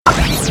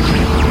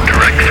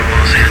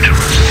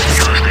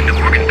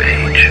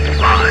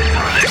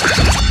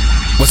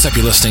What's up?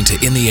 You're listening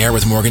to In the Air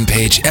with Morgan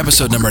Page,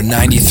 episode number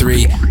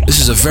 93.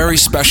 This is a very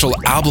special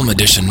album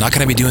edition. Not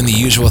going to be doing the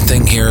usual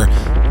thing here.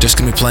 Just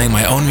going to be playing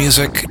my own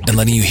music and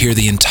letting you hear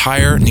the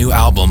entire new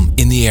album,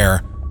 In the Air,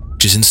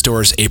 which is in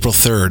stores April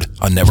 3rd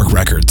on Network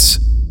Records.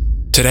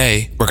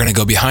 Today, we're going to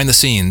go behind the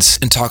scenes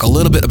and talk a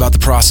little bit about the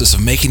process of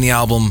making the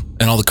album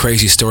and all the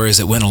crazy stories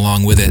that went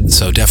along with it.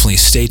 So definitely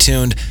stay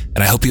tuned,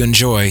 and I hope you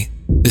enjoy.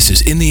 This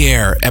is In the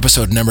Air,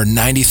 episode number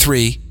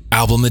 93,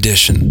 album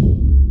edition.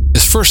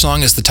 This first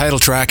song is the title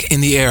track,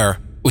 In the Air,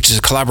 which is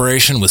a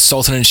collaboration with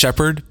Sultan and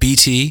Shepard,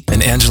 BT,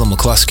 and Angela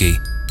McCluskey.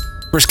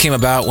 First came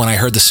about when I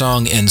heard the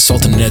song in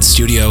Sultan and Ned's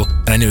studio,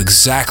 and I knew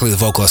exactly the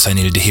vocalist I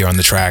needed to hear on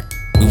the track.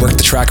 We worked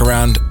the track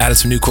around, added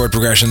some new chord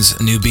progressions,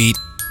 a new beat,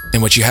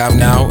 and what you have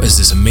now is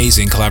this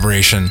amazing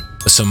collaboration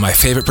with some of my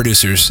favorite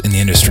producers in the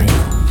industry.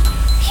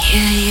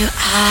 Here you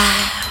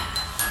are,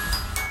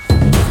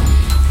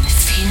 the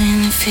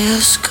feeling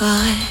feels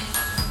good.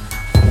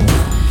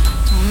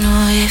 Don't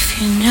know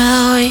if you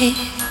know it,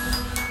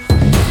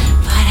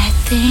 but I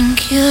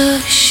think you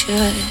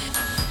should.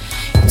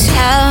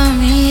 Tell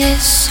me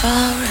it's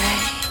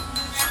alright.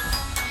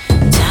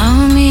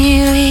 Tell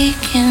me we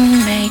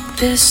can make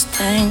this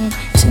thing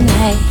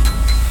tonight.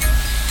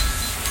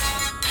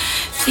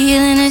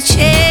 Feeling a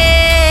change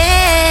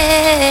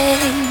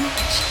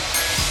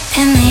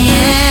in the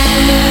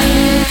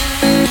air.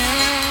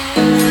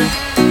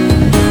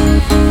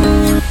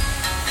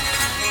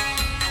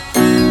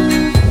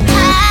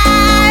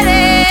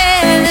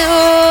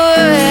 Hallelujah,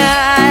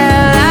 I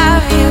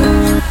love you.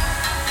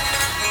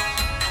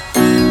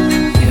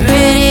 You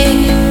ready?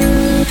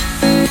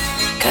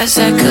 'Cause I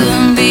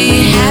couldn't be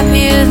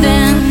happier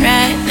than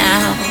right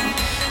now.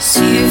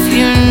 See if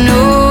you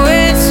know it.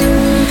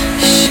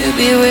 Should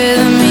be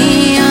with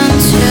me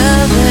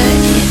until the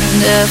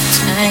end of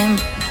time.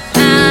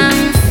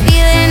 I'm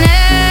feeling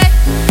it.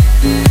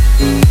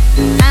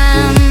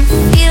 I'm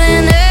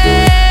feeling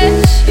a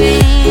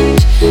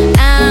change.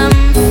 I'm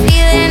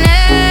feeling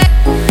it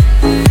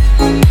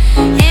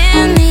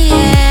in the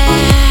air.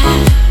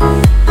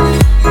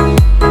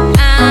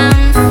 I'm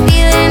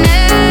feeling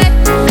it.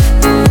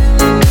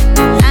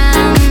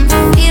 I'm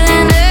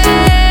feeling a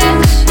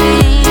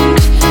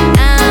change.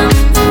 I'm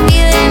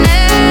feeling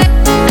it.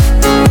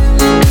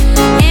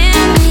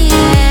 In the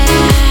air.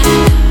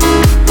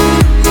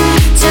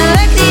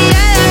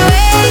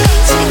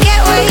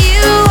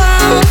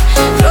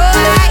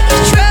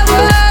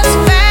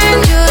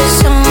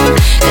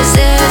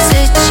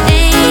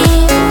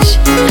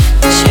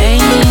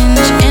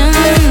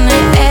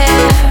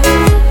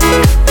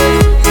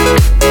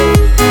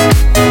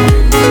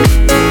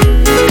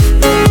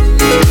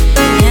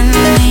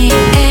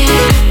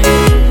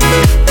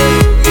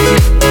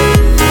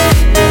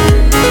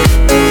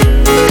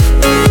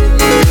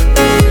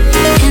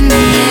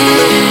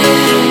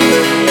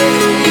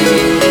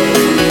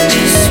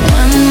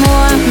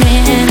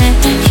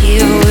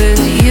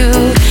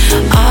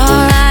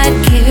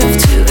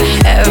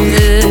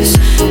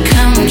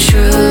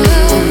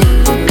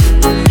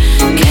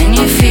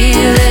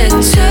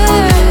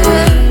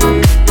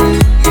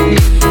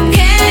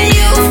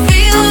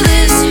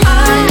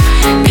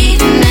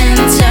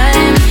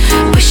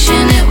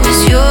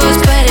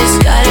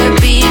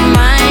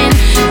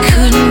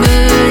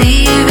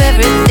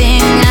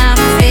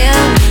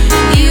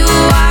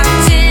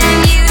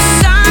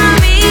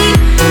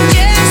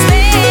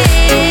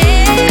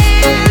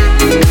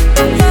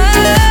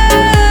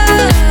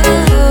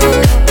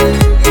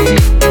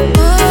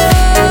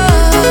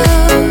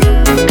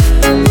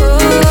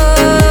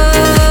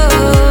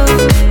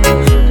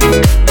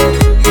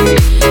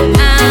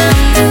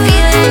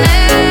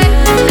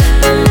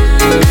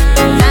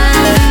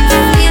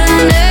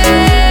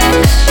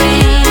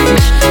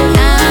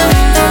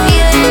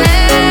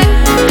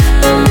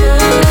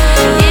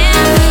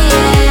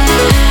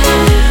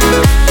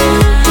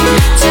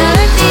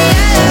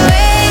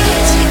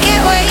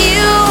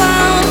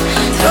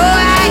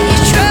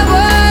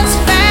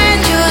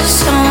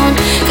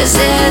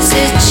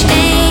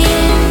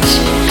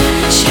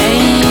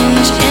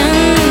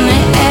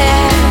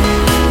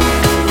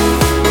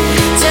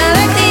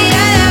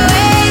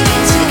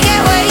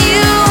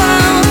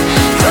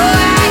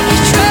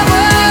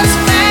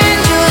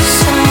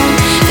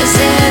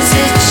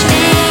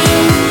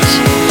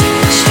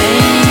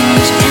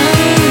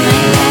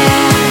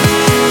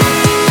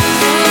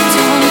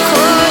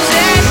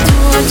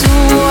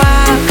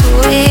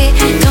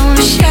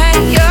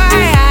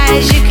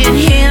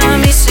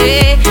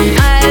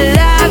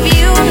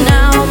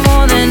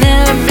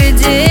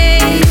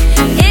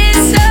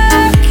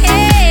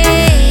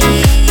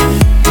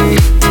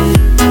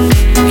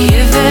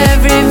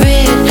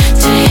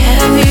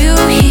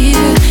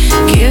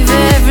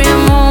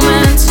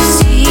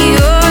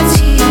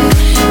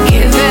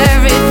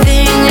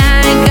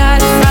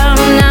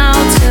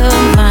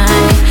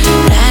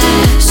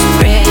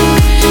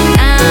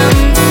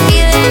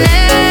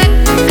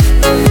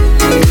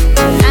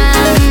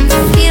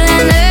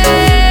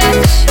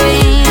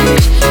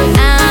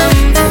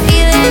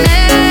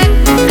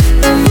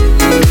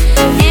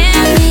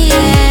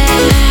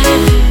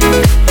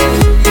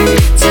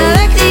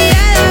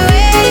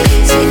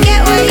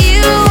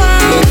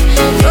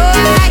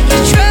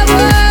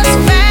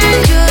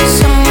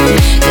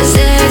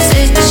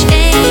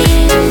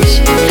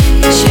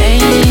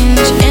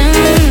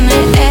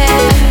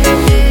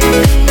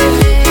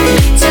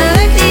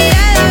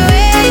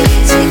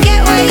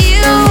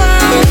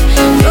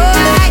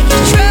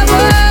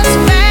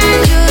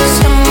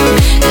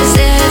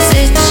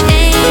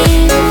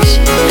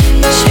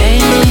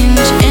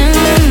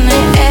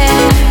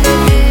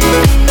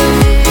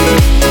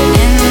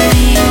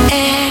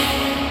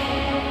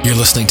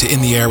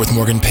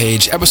 Morgan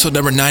Page, episode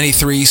number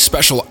 93,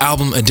 special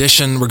album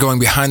edition. We're going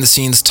behind the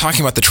scenes, talking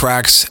about the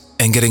tracks,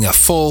 and getting a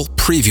full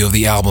preview of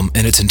the album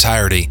in its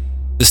entirety.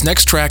 This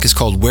next track is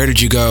called Where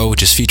Did You Go,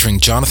 which is featuring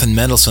Jonathan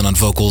Mendelsohn on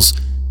vocals.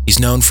 He's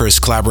known for his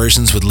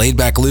collaborations with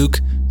Laidback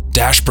Luke,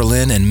 Dash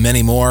Berlin, and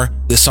many more.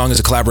 This song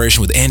is a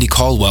collaboration with Andy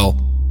Caldwell,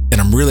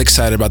 and I'm really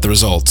excited about the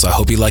results. I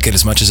hope you like it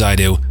as much as I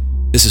do.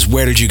 This is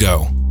Where Did You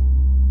Go?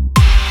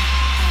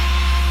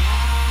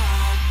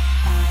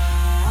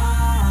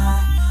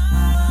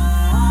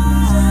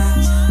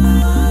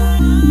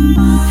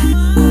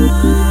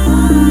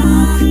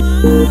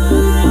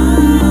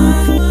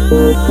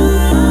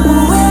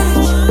 Where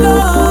did you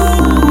go?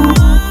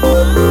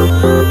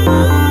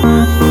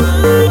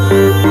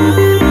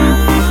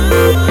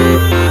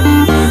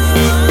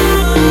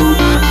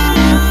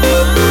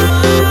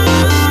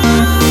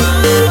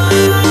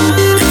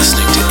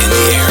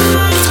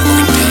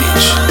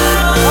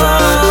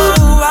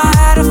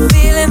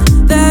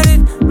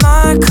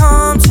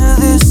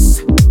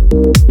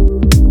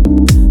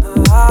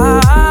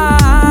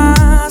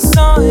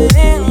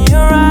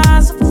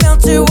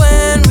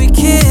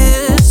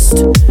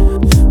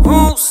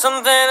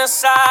 Something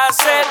aside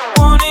said,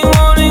 warning,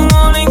 warning,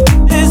 warning,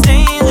 there's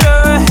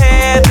danger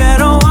ahead.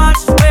 Better watch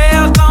where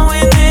you're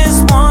going,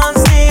 this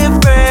one's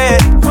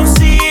different.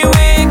 Proceed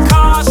with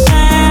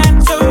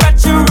caution, so at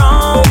your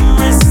own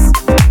risk.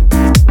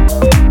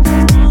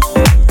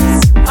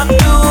 I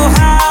knew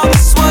how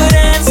this would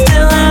end,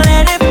 still I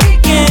let it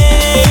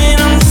begin.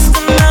 I'm just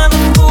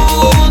another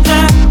fool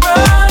that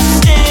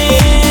rushed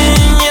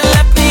in. You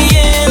left me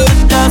in the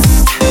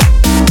dust,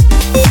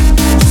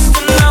 just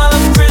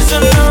another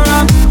prisoner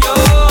of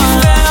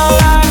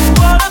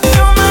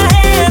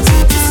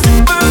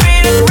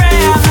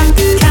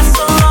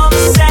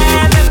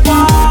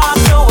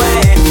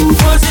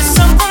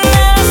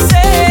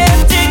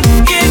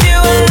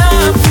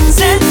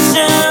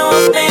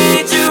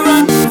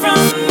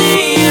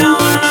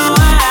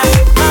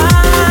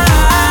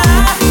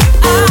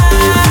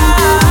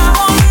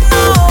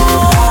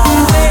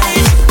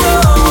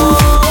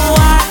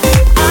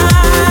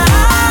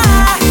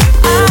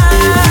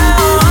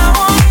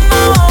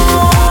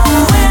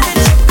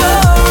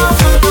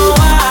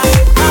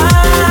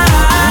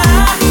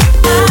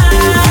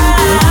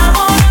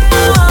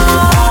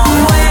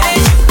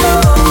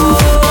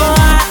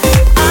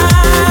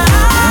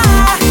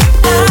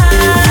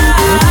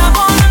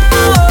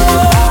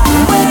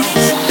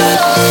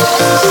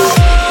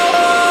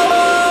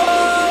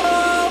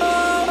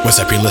What's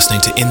up? You're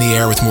listening to In the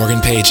Air with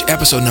Morgan Page,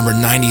 episode number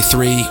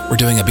 93. We're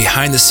doing a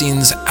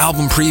behind-the-scenes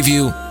album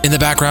preview. In the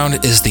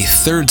background is the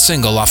third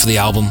single off of the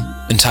album,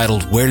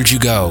 entitled Where Did You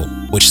Go?,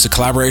 which is a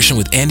collaboration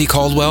with Andy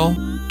Caldwell,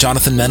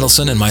 Jonathan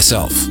Mendelsohn, and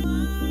myself.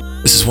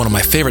 This is one of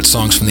my favorite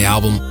songs from the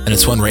album, and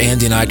it's one where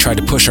Andy and I tried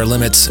to push our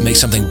limits and make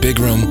something big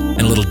room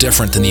and a little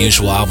different than the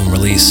usual album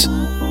release.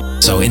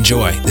 So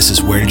enjoy. This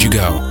is Where Did You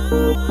Go?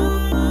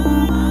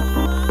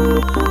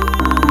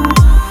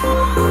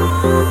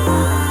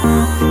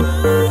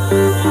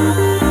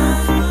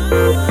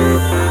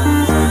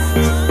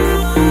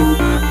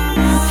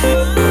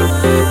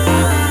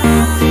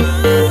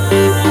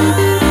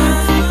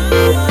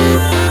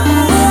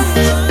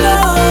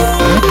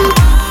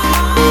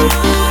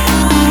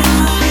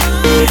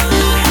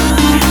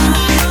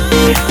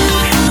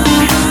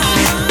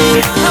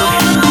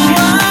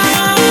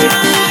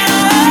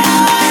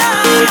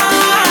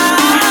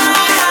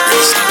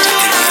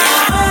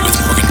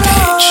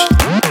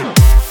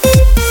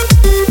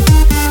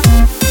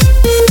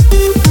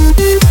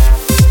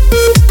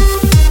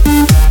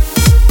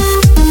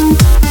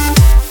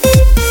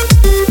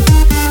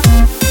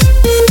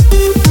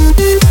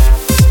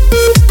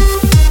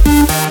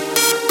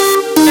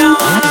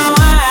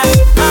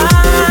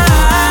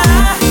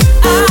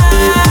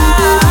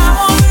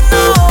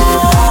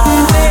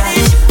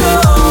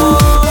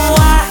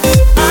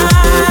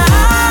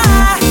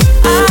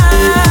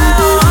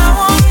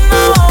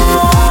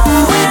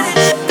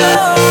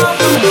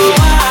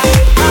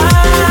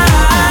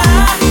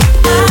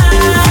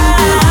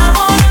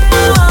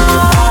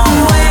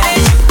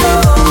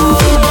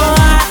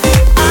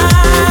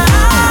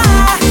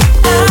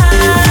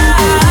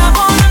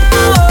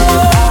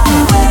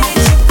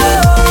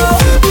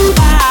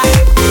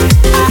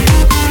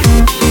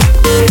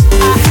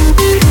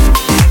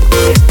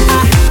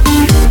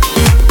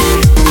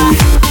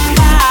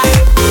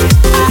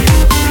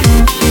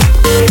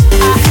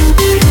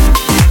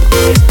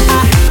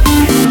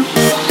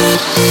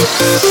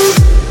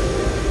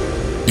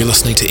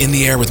 Listening to In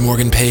the Air with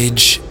Morgan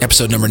Page,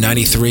 episode number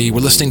 93.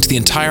 We're listening to the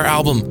entire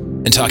album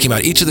and talking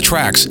about each of the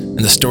tracks and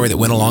the story that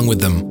went along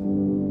with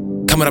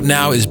them. Coming up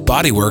now is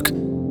Bodywork,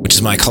 which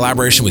is my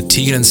collaboration with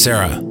Tegan and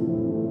Sara.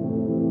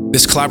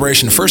 This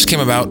collaboration first came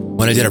about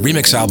when I did a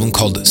remix album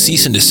called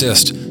Cease and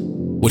Desist,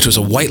 which was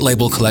a white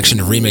label collection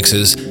of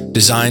remixes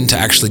designed to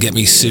actually get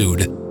me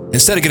sued.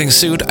 Instead of getting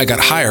sued, I got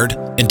hired,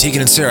 and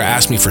Tegan and Sara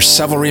asked me for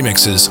several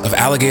remixes of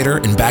Alligator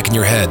and Back in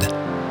Your Head.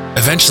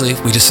 Eventually,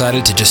 we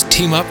decided to just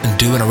team up and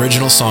do an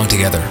original song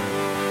together,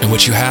 and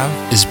what you have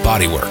is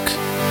Bodywork.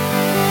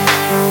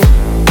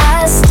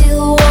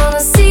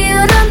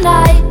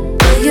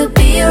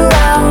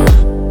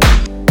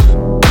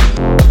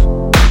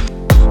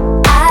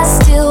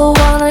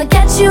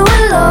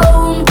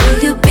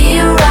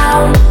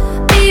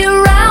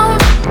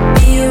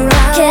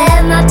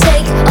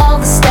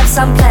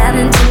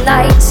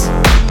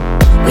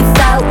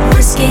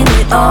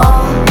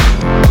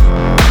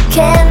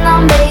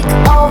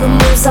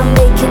 moves I'm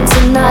making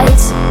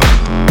tonight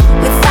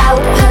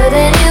without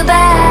hurting you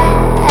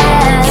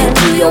bad. You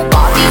do your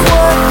body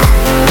work,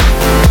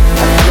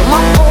 I feel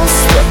my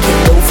pulse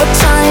working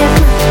overtime.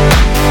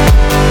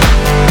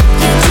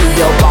 You do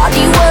your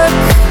body work,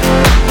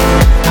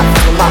 I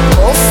feel my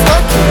pulse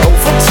working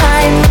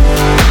overtime.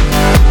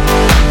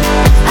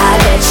 I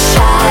get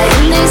shy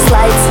in these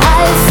lights,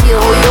 I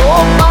feel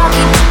your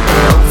body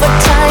doing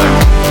overtime.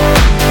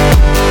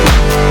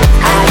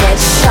 I get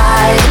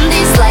shy in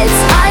these lights,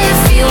 I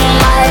feel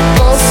my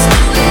pulse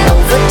doing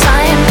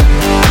overtime.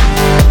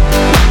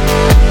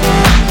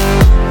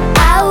 I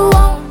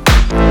won't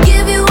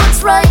give you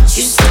what's right,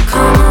 you still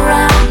come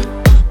around.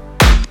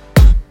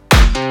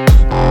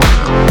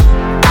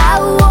 I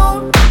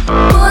won't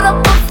put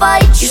up a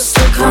fight, you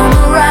still come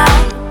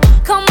around.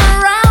 Come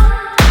around,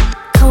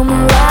 come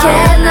around.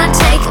 Can I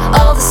take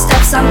all the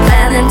steps I'm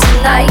planning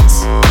tonight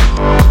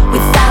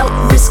without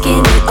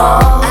risking it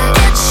all? I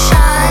get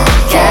shy.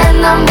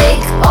 Can I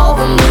make all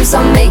the moves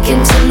I'm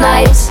making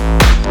tonight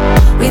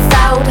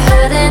without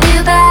hurting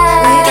you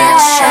bad? I get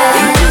shy.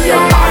 You do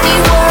your body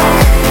work,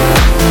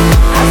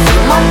 I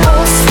feel my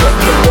pulse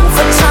working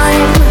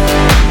overtime.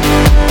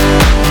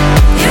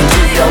 You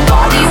do your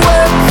body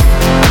work,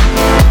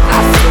 I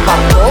feel my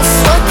pulse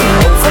working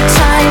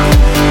overtime.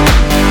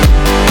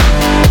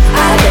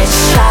 I get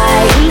shy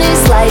in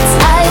these lights,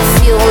 I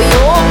feel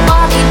your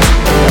body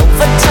doing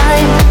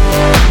overtime.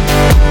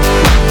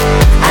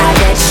 I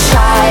get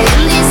shy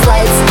in these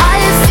lights, I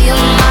feel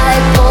my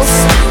pulse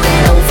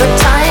doing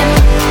overtime.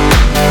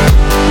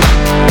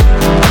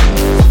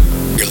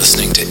 You're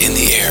listening to In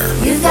the Air.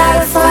 You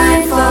gotta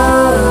find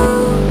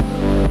love,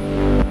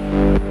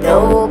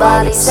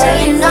 nobody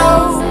saying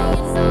no.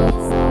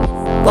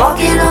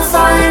 Walking a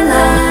fine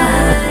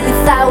line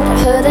without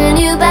hurting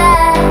you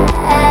bad.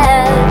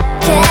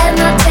 Can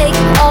I take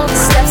all the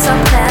steps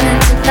I'm planning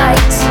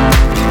tonight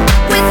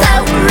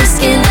without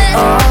risking it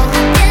all?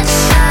 I get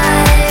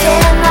shy.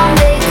 Can I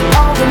make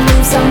all the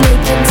moves I'm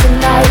making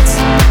tonight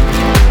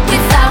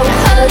without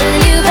hurting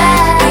you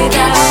bad? I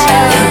get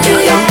shy. You do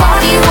your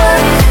body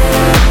work,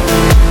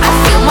 I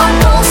feel my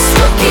pulse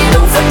working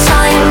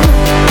overtime.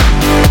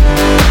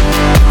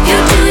 You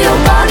do your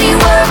body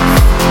work,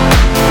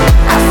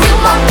 I feel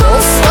my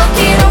pulse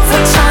working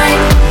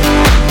overtime.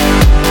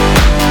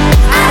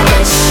 I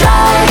get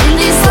shy in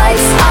these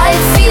lights, I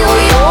feel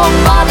your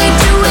body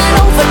doing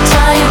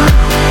overtime.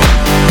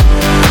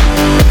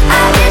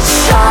 I get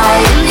shy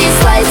in these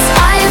lights,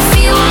 I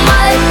feel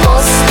my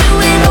pulse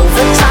doing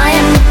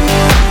overtime.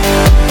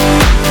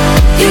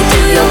 You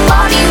do your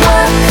body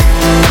work,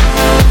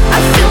 I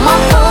feel my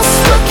pulse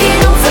working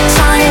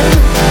overtime.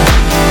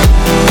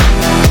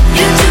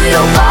 You do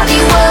your body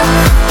work,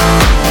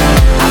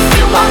 I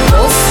feel my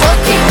pulse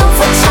working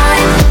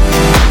overtime.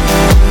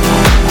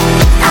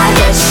 I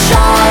get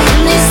shy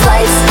in these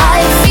lights,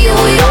 I feel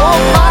your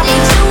body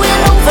doing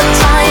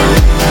overtime.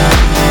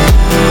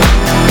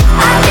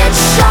 I get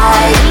shy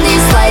in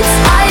these lights,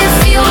 I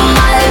feel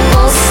my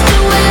pulse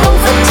doing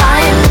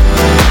overtime.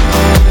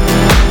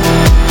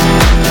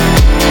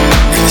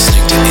 You're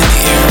listening to In the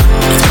Air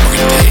with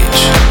Morgan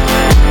Page.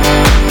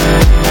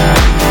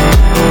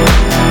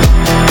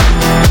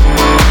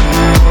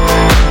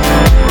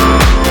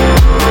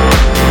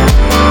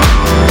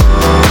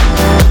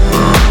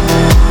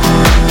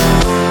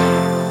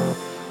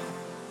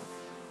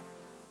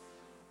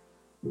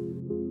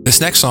 This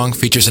next song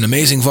features an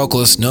amazing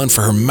vocalist known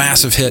for her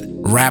massive hit,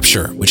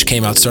 Rapture, which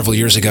came out several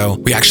years ago.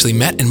 We actually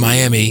met in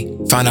Miami,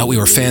 found out we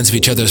were fans of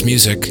each other's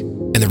music,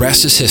 and the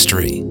rest is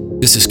history.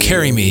 This is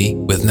Carry Me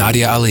with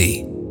Nadia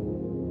Ali.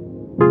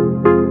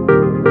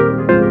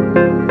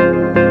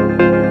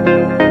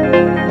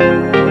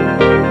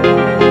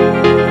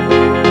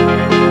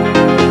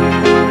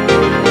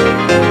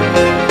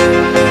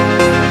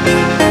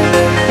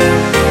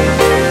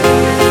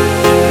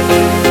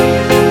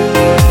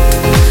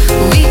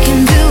 We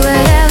can do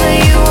whatever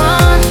you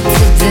want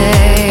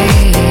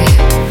today.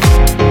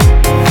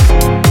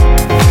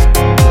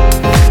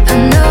 I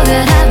know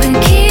that I've been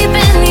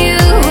keeping you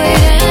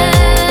waiting.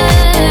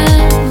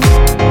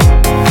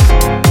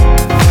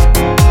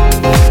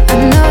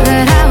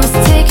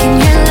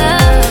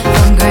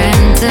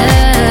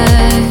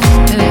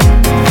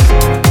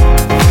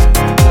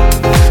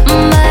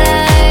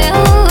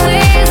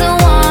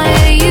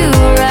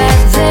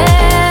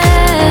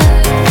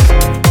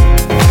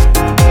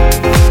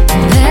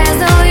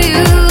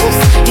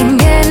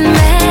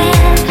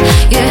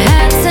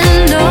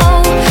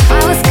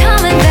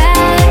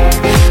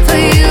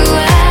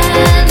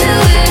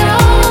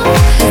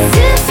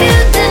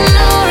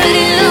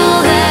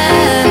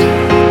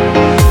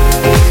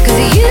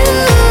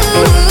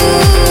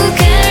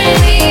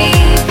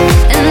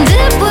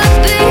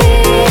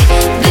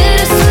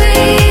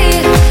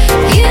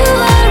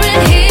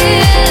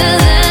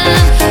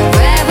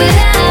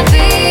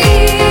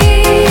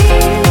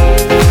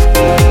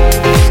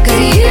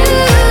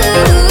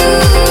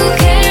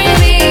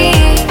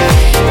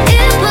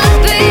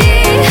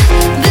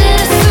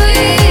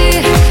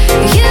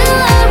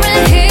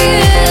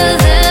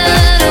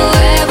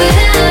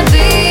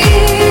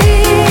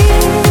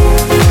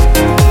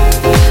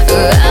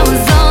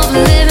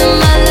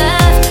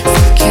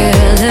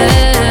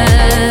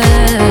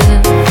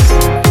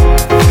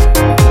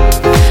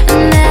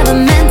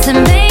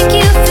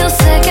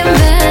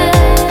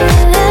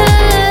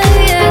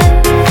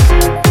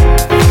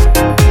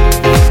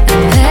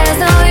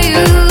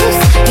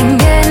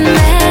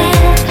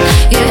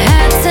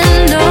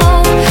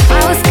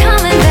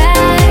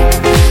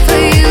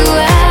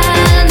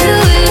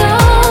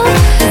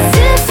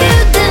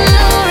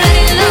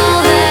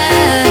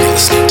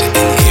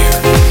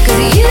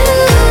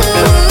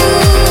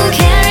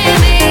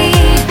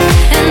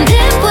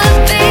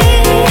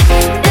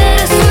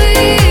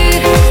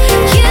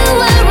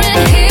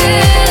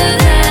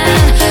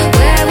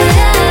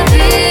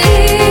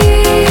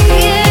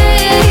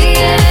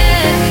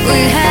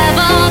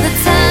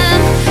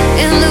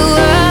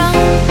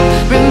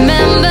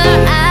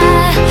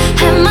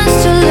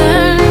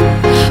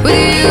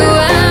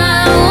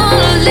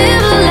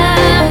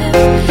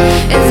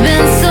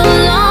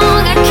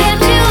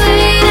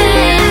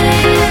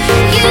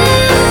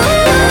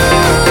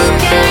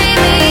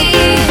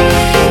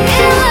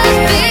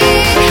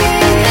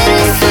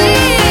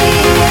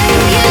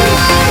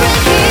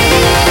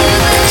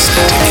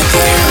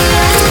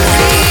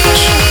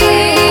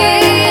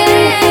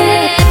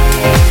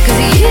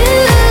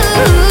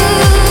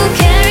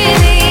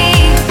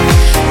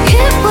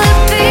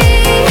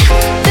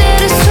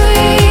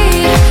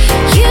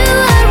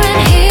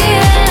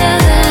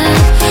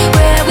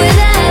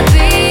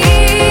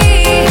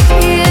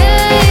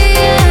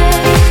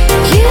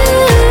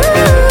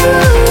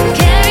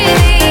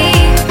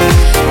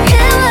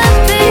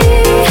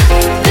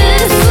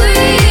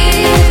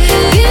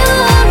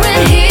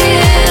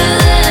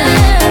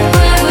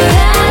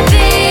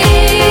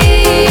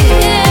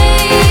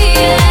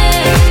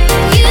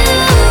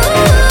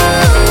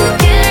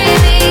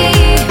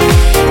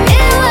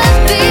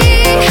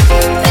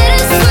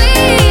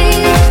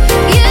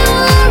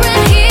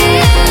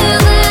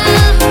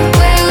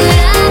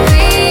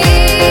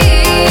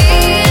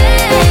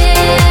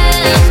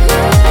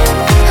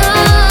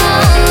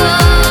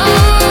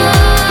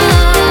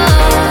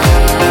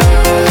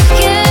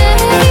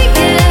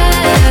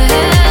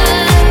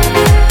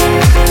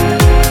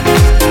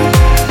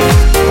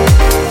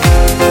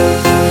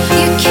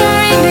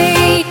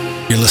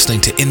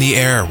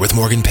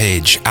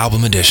 Page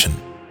Album Edition.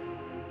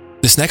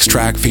 This next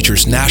track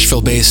features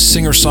Nashville-based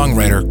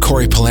singer-songwriter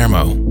Coury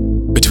Palermo.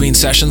 Between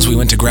sessions, we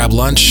went to grab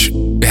lunch,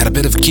 we had a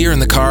bit of gear in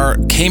the car,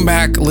 came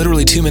back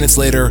literally 2 minutes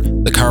later,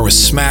 the car was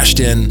smashed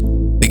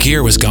in, the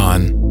gear was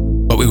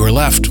gone, but we were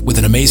left with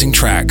an amazing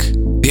track,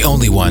 the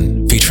only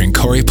one featuring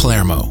Coury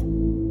Palermo.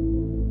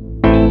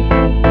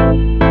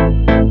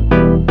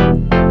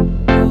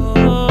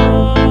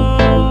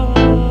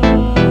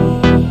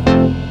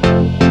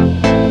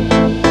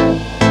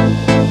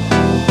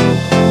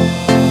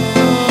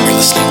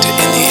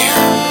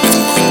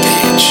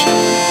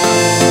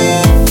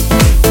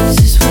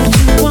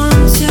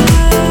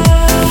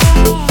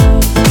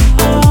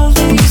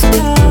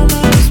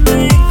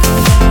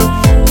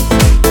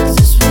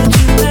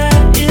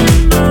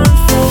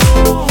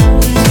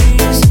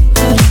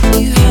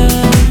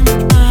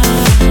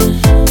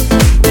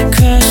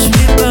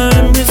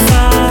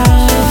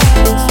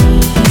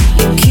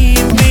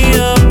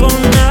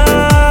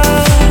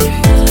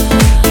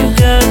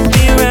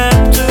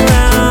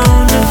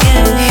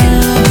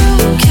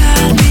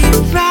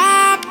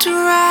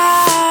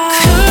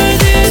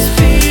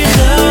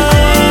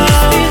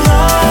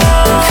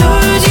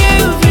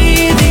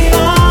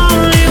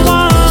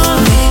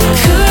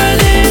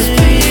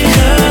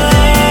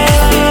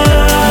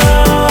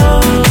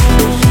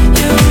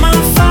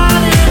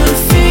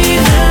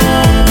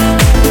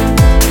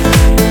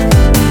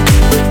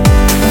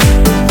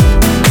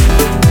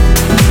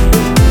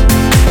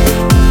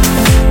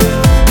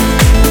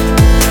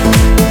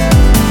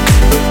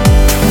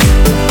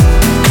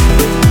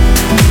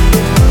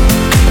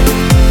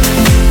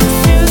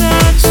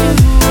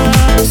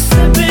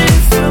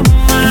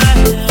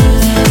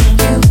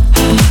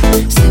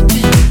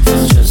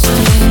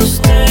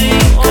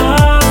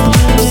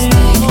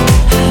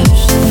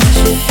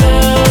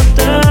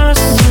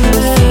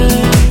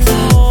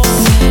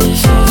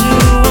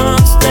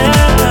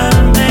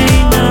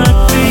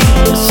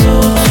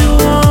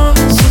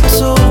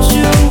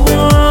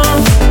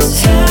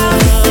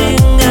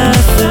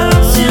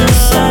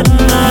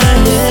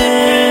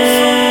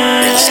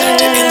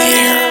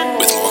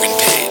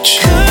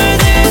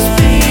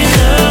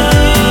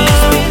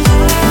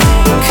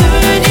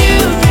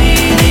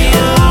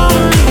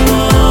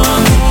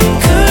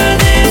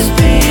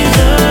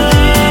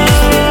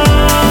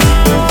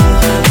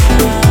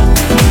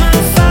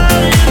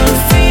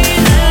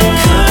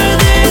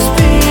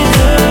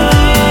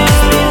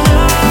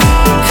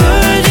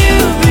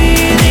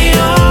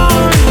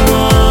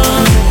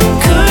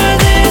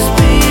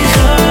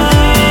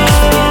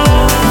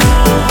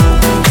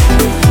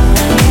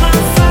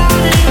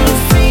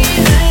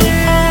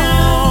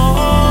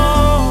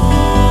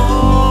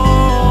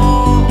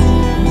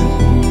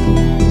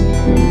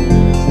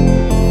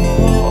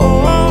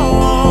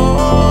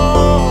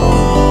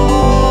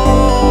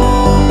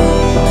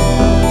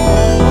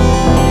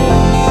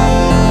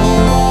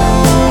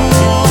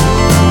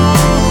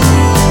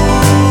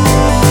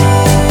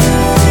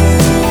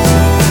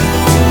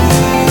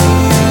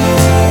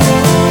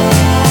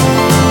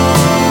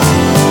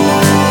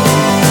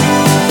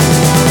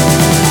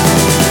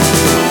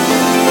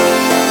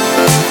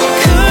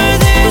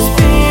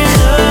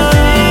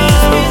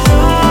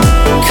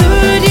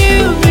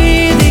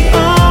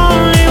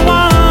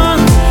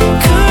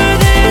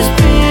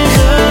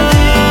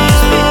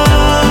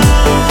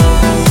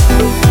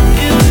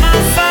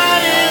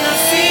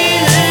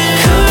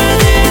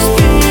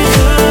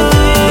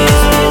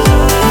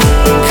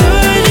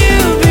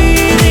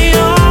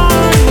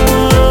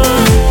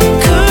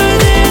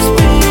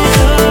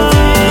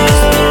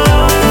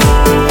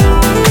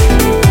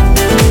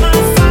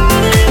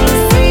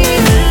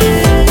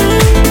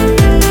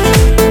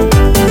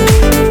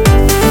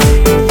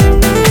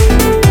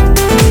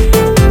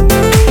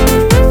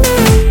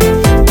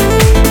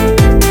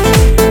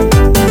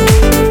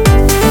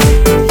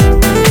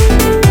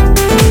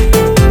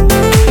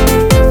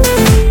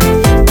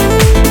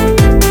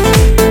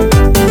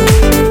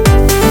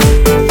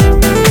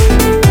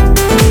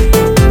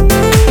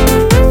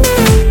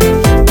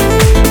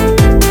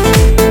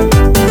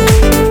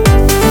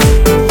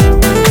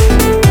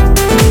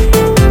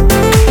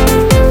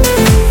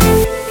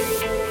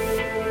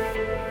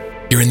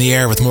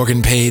 With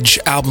Morgan Page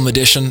Album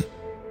Edition.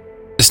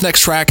 This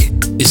next track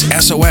is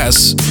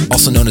S.O.S,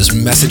 also known as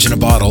Message in a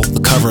Bottle, the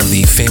cover of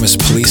the famous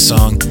Police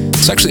song.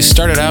 This actually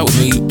started out with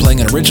me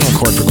playing an original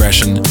chord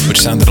progression,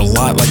 which sounded a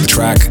lot like the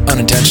track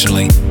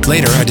unintentionally.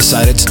 Later, I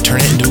decided to turn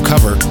it into a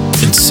cover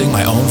and sing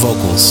my own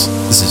vocals.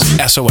 This is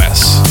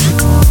S.O.S.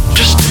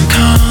 Just a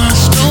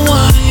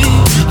castaway,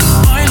 an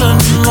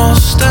island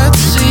lost at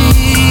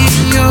sea.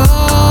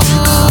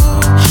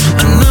 Oh,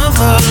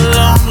 another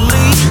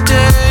lonely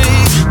day,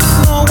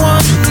 no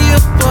one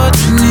here but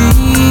me.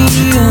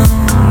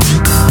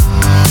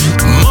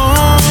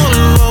 More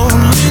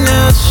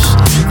loneliness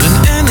than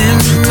any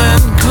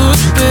man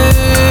could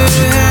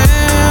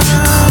bear.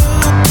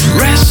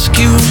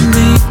 Rescue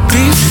me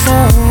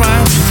before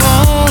I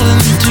fall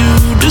into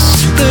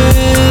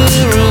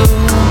despair.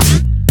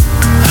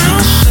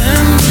 I'll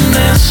send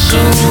an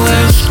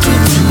SOS to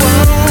the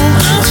world.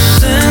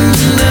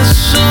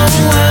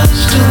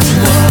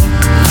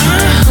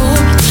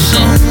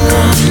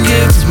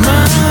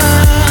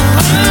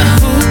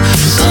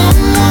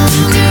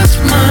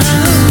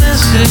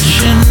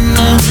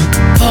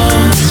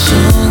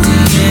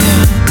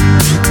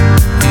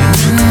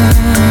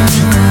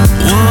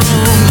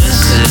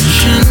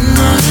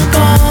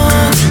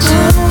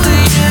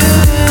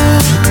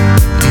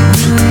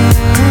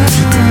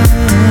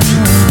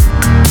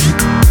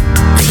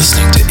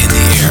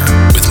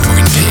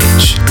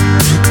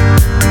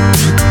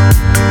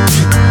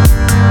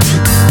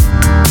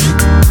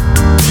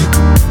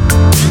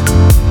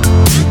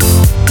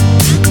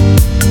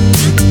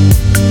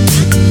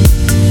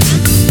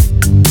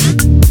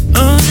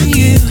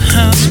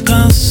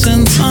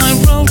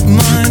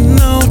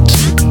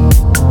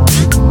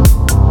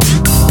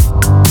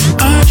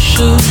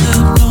 should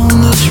have known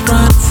this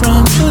right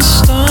from the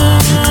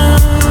start.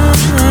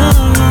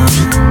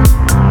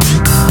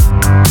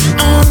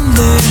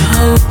 Only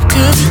hope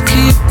can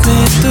keep me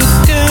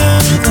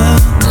together.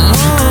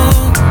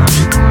 Oh.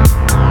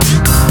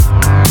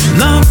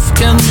 Love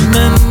can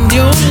mend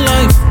your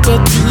life,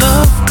 but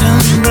love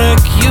can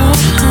break your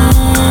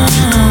heart.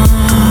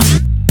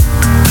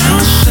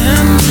 I'll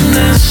send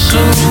an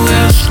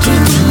SOS to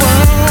the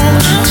world.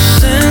 I'll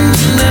send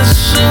an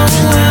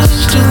SOS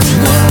to the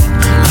world.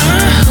 I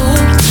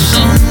hope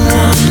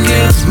someone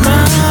gets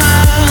my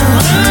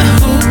I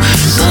hope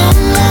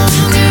someone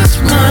gets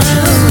my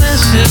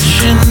message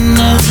in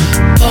a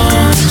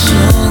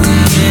bottle,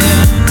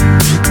 yeah.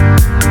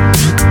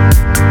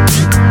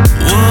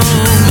 Whoa,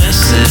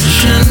 message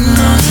in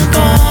a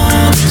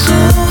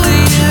bottle,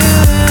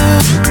 yeah.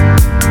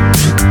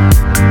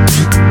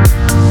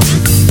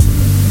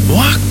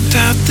 Walked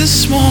out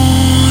this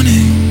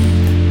morning,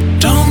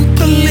 don't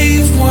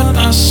believe what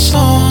I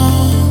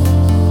saw.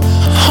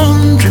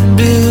 100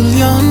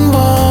 billion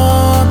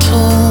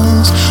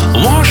bottles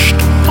washed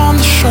upon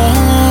the shore.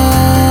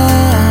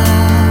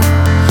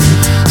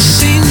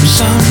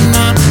 Seems I'm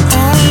not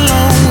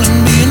alone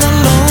in being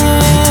alone.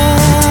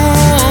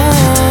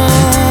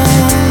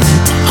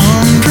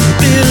 100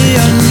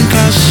 billion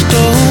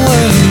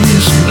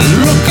castaways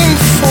looking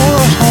for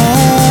a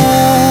home.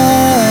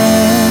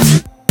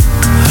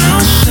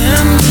 I'll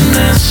send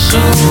an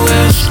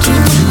SOS to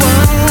the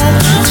world.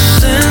 I'll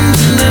send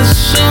an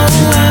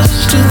SOS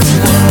to the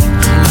world.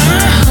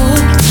 I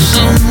hope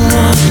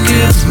someone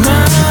gets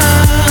my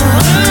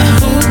I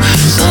hope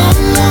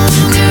someone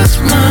gets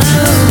my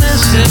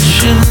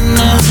message in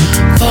a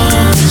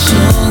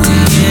bottle,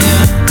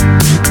 yeah.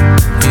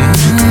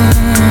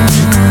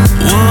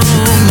 Whoa,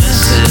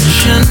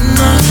 message in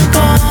a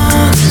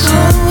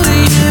bottle,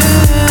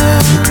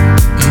 yeah.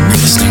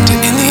 You're listening to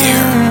In the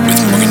Air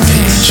with Morgan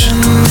Page.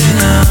 Sending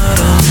out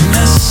an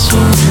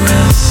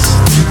SOS.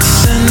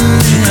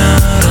 Sending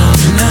out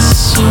an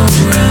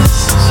SOS.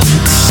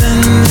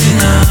 Sending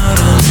out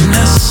an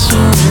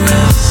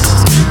SOS.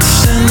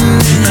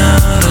 Sending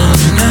out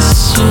an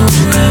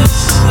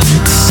SOS.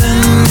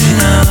 Sending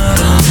out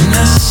an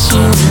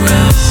SOS.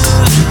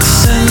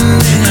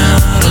 Sending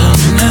out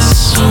an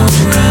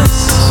SOS.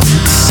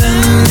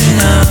 Sending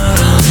out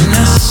an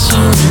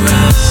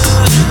SOS.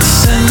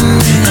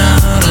 Sending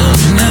out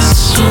an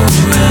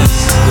SOS.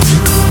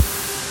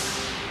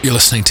 You're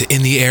listening to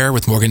In the Air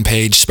with Morgan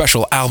Page,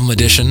 special album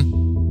edition.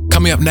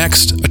 Coming up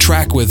next, a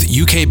track with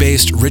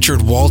UK-based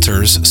Richard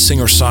Walters,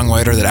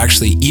 singer-songwriter that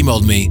actually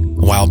emailed me a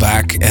while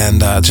back,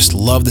 and just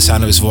loved the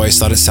sound of his voice,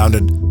 thought it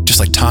sounded just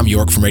like Tom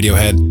York from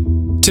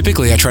Radiohead.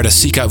 Typically, I try to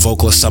seek out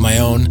vocalists on my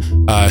own,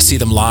 see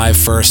them live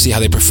first, see how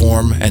they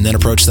perform, and then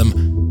approach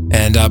them.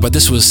 But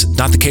this was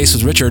not the case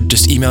with Richard,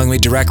 just emailing me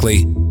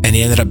directly, and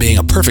he ended up being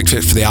a perfect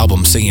fit for the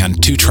album, singing on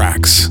 2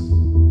 tracks.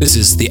 This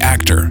is The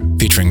Actor,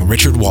 featuring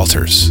Richard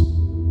Walters.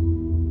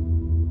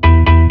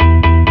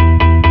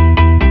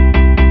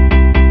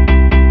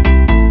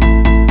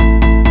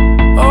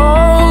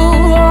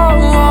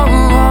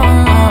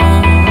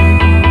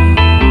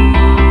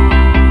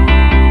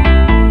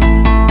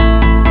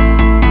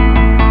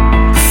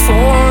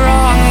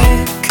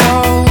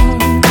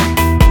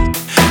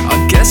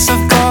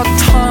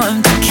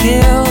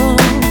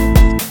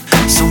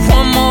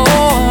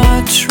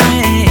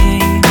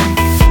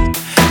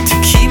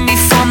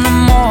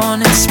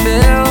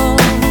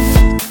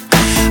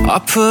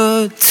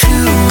 Put 2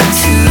 and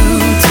 2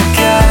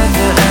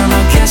 together, and I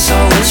guess I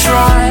was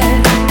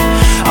right.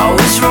 I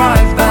was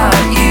right about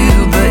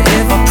you, but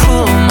if I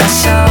pull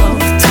myself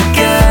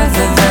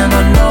together, then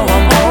I know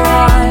I'm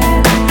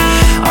alright.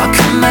 I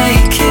can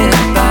make it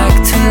back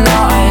to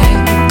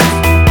life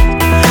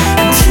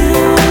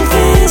until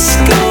this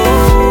goes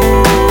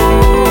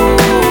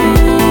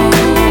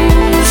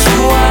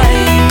away.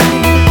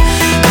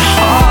 The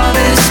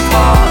hardest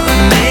part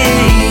of me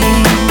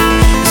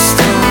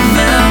still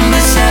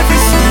remembers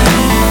everything.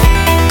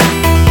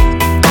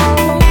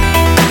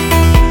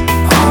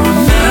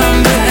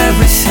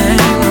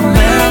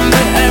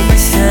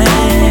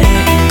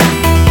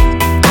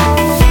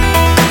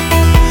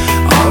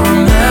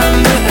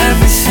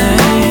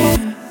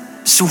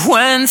 So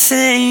when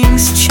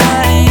things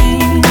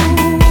change,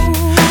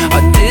 I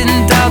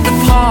didn't doubt the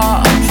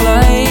part I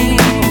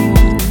played.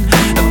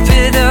 A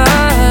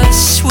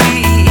bittersweet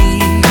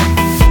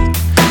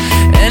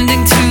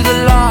ending to the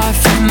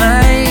life I've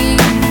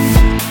made.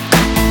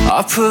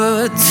 I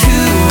put 2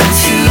 and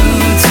 2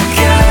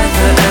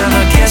 together, and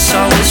I guess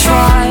I was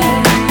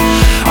right.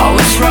 I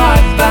was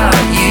right about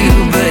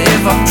you, but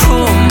if I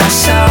pull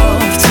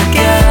myself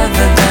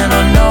together, then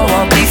I know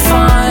I'll be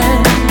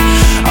fine.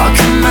 I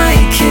can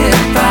make it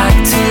back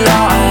to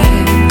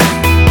life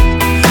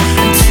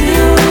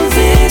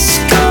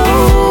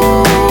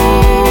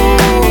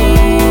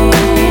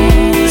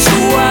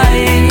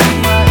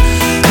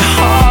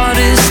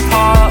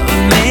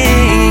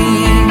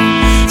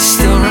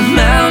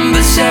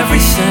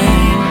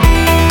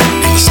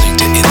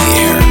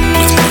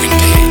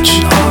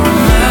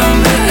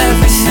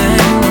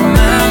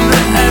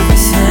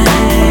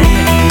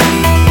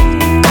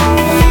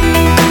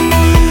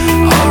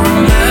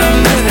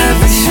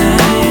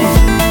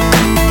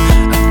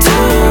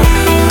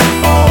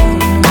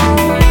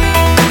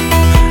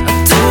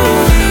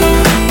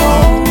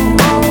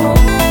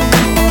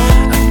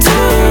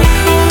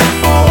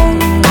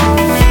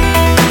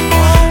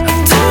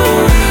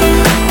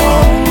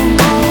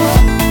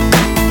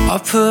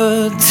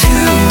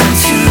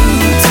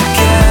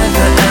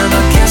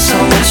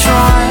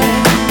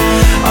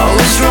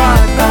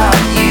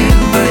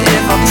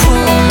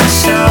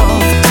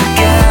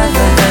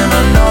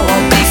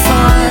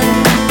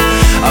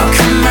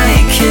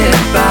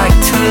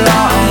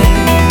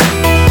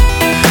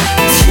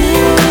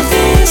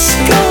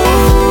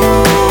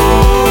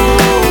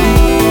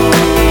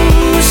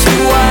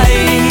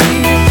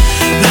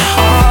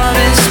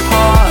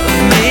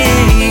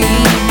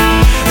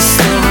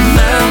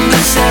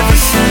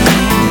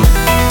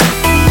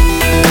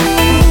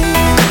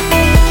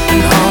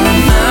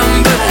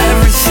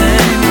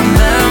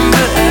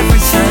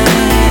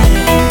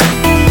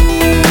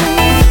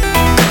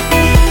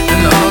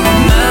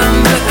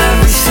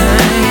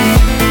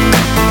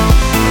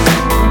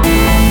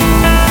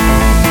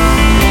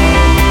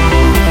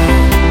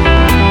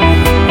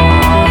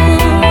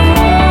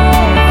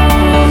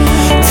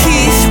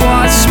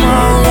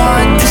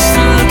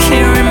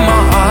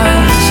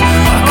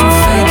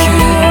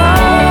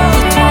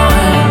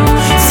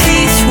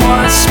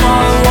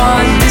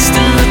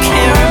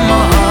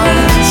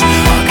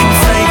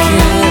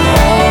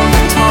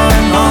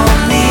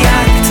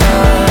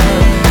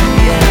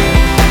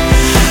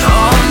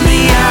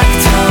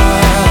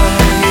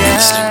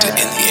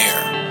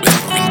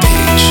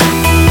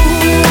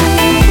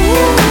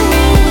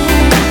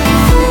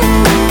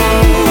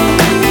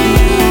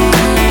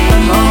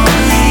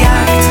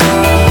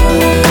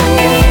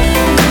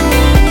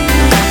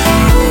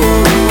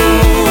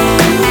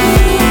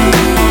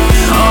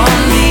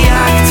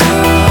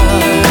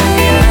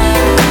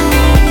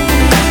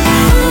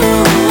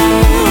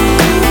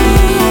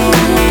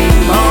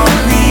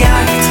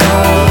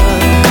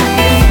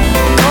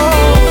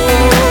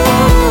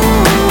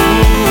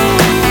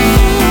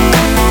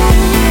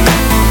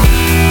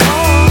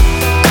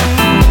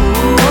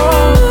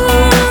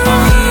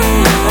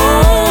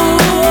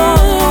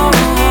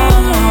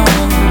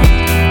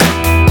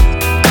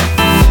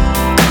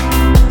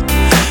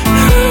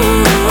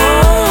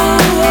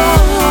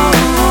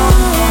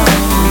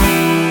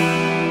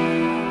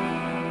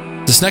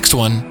This next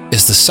one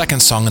is the second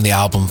song on the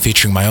album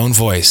featuring my own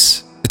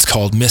voice. It's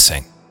called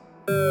Missing.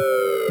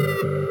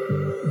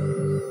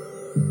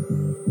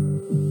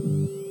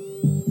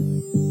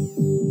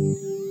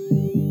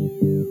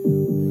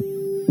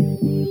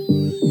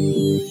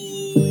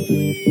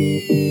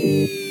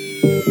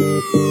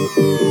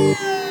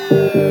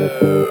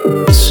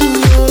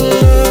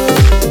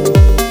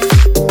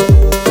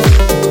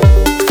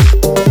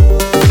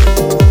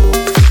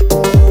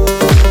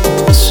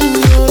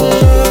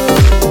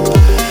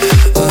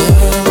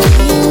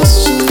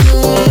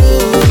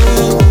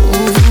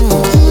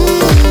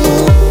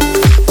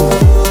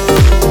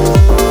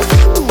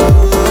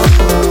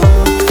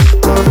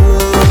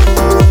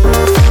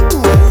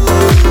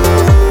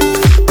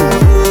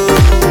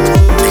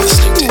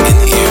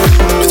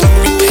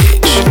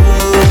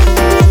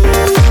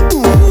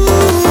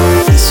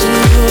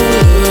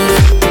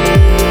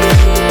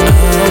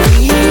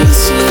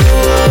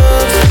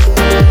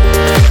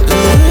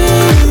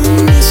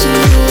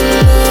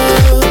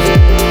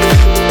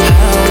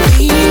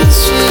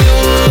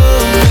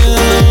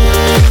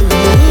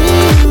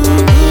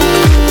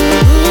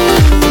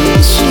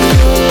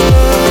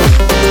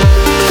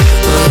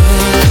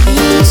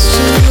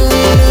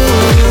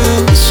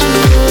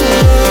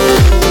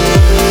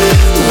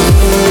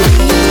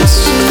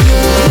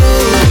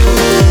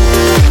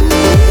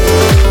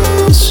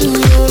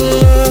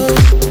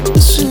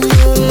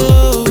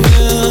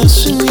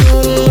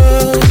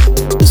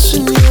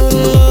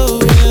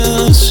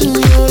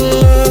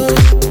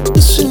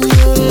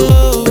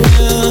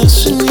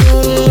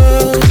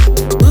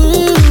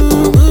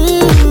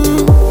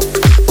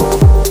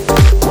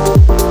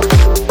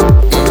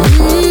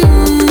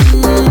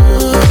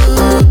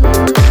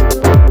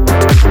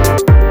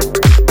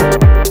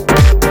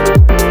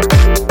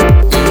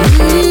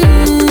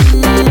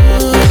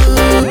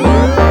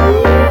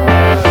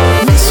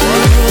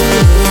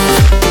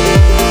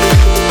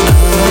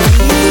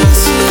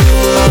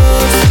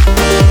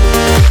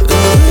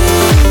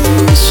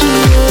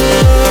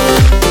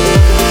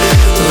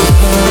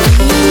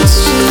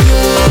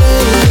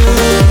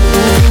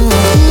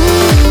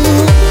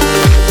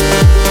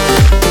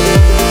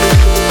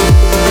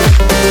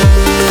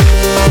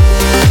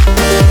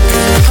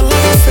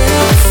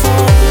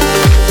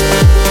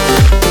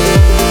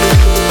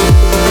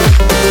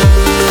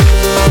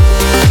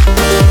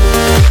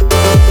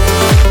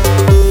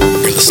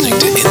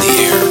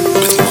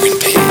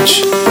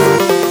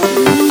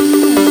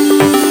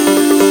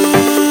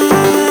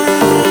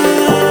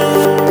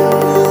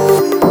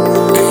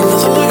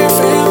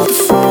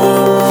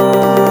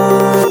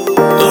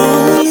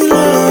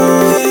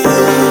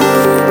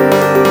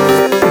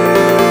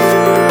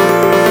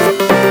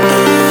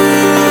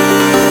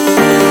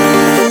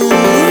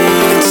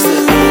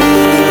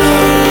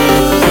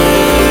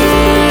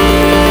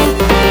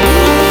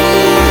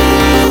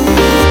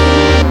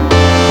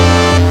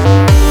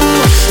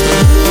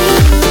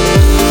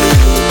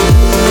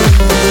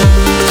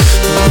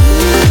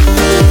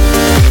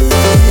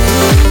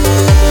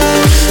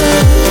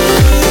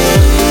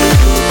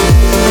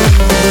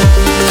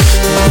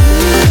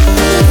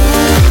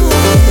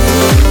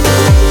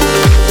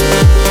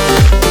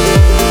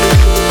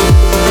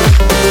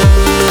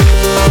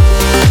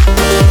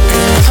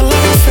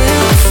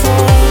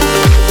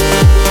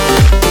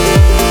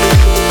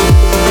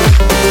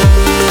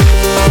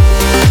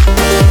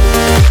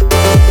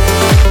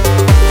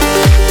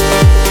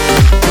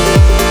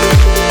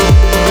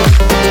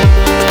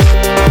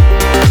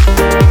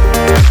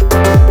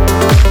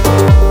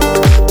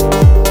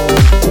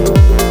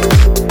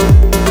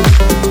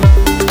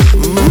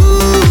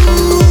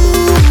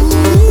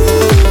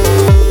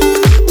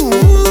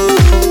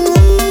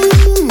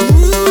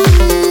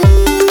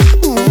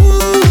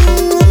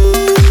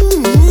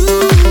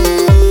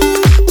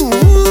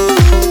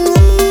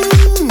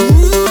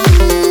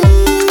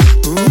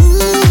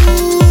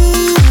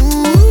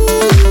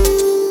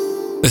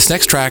 This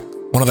next track,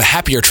 one of the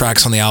happier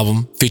tracks on the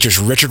album, features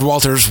Richard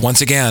Walters once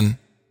again,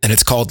 and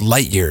it's called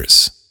Light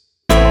Years.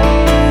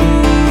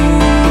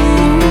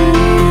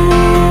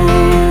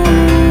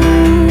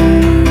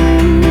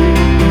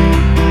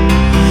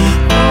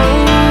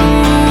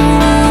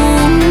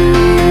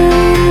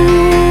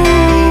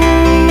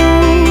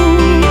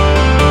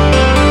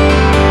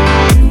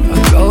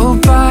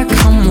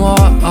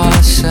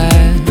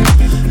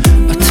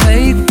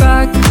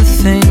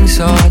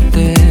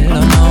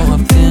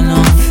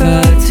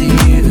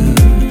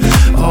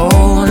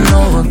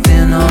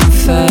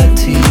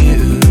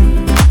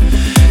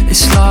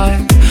 It's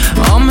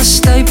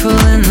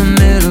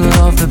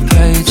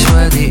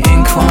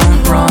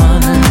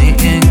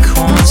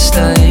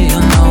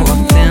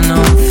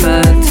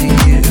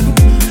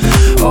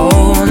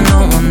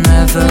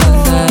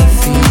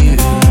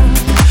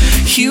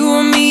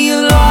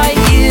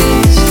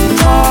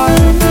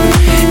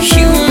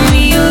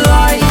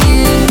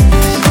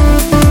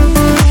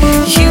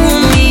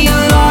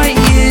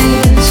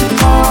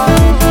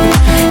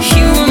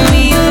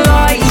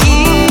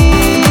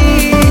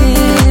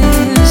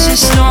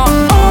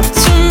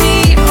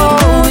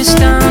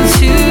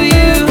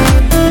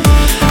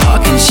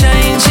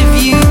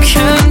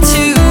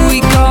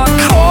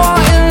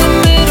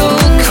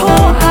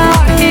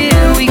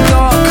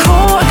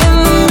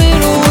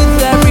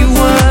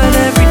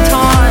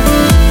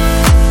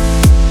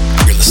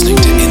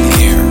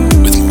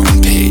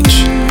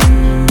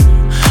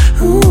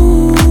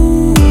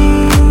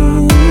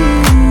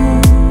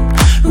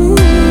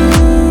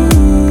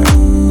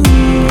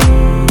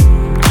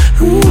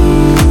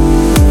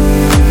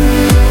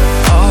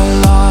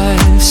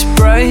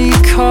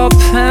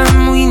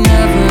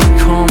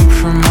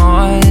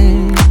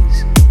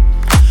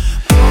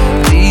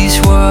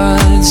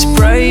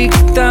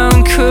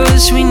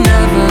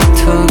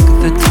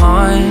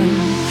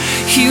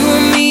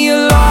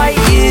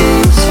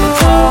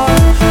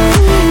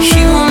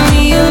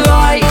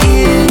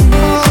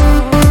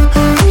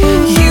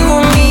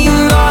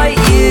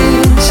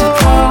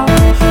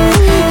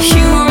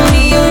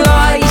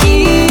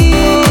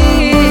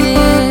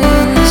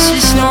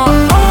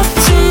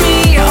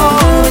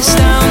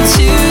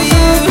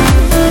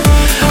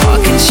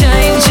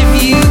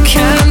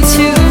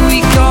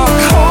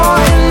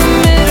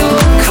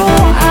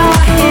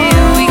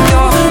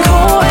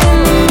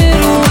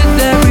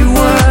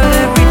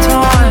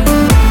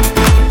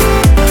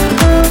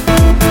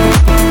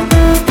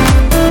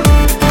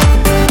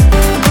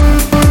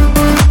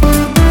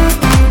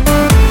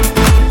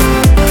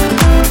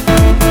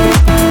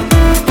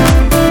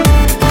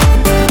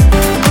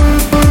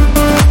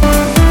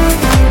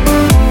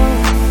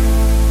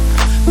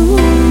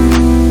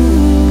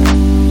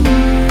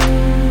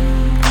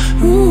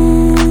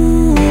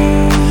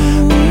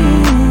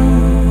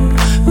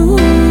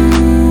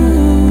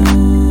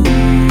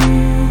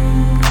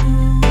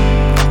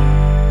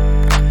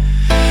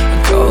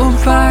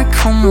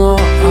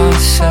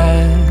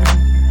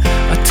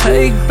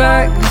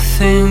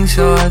things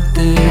I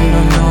did,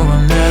 I know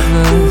I'm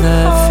never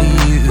there for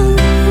you.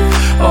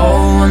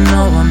 Oh, I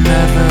know I'm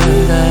never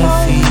there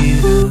for you.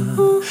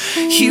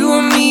 You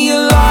and me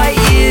are light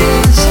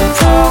years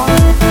apart.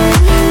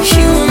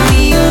 You and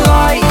me are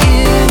light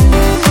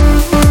years.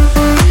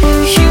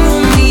 You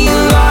and me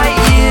are light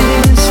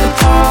years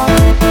apart.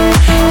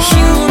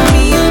 You and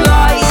me are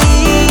light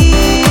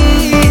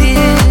years.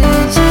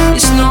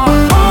 It's not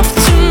up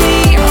to me,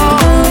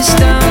 oh, it's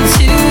down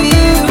to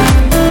you.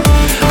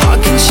 I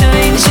can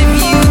change if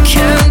you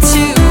can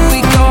too. We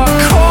got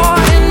caught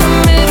in the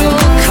middle,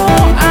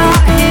 caught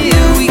out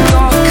here. We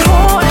got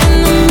caught in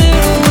the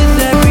middle with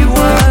every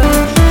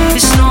word.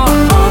 It's not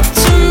up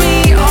to me,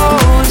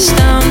 oh, it's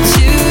down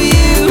to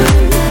you.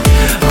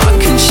 I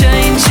can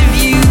change if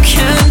you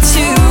can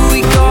too. We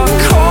got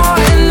caught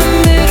in the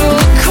middle,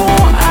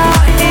 caught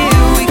out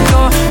here. We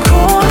got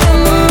caught in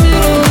the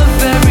middle of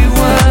every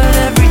word,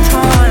 every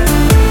time.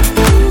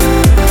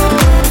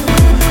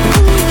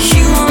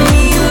 You and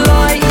me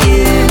light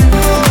years.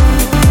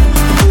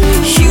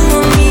 You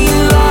and me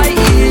light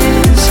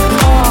years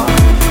apart.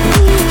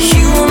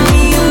 You and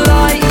me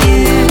light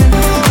years.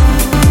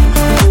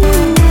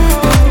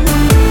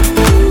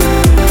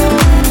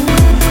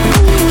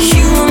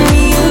 You and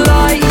me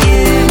light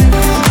years.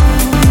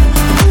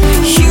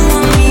 You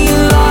and me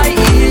light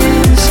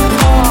years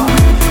apart.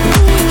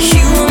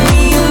 You and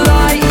me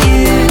light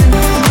years.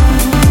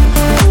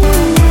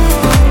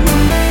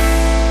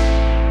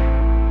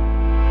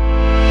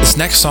 This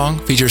next song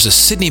features a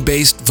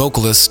Sydney-based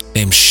vocalist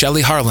named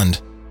Shelley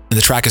Harland, and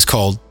the track is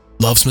called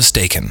Love's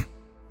Mistaken.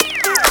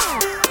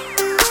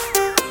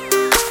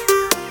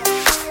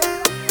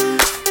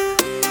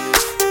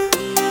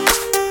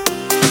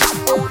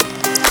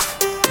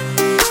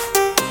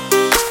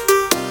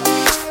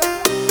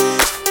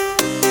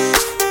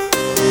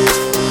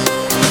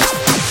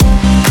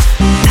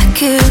 I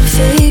could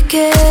fake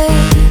it,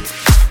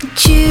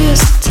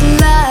 choose to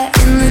lie,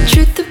 and the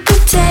truth would be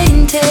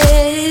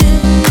tainted.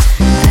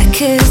 I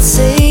could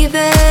save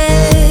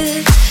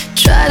it,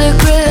 try to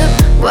grip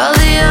while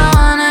the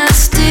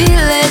honesty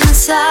lives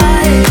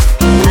inside.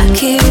 I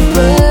keep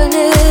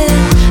running,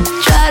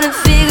 try to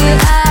figure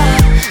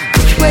out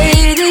which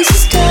way this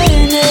is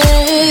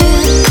turning.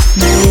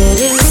 My head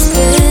is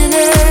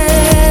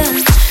spinning,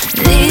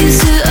 needs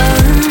to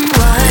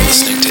unwind.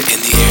 Listening to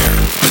In the Air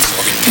with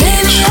Morgan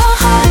Maybe Page. our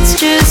hearts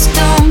just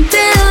don't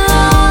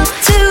belong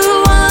to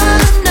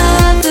one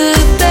another,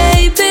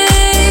 baby.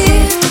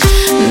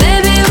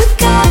 Maybe we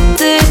got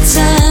the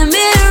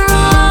timing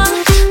wrong.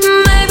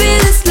 Maybe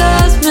this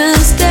love's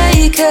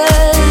mistaken.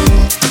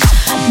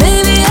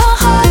 Maybe our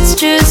hearts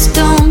just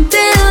don't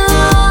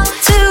belong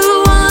to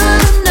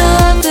one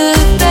another,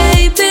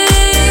 baby.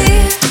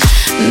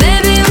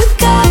 Maybe we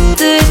got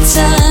the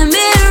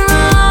timing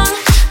wrong.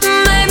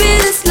 Maybe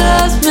this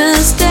love's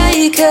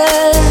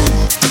mistaken.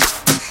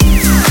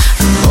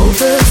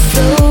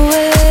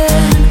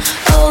 Overflowing,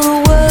 all the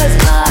words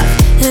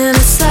locked in a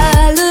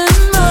silent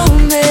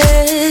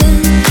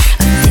moment.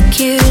 I think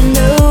you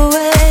know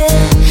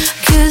it,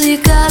 'cause you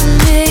got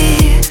me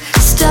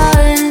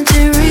starting to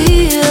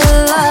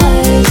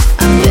realize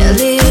I'm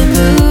barely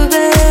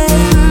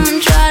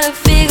moving, trying to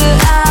figure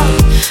out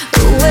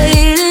a way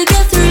to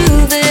get through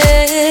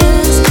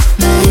this.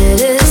 My head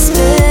is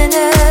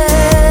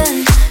spinning,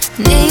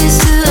 needs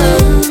to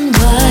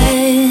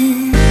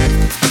unwind.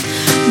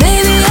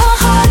 Maybe our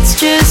hearts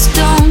just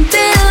don't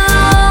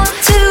belong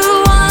to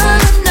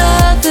one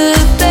another,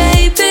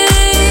 baby.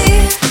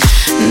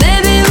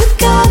 Maybe we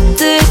got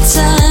the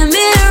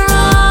timing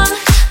wrong.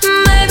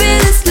 Maybe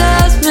this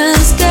love's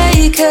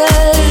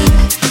mistaken.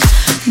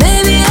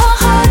 Maybe our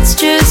hearts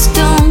just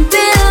don't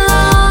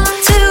belong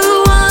to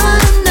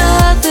one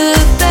another,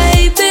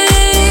 baby.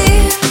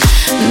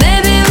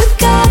 Maybe we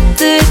got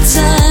the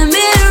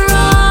timing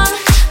wrong.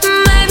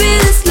 Maybe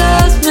this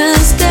love's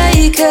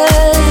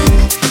mistaken.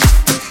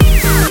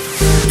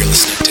 You're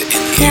listening to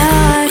In the Air Now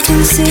I with can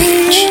Morgan see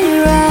Page.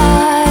 your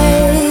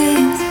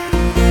eyes,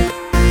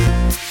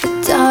 the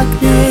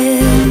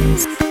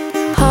darkness,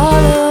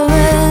 hollow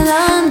and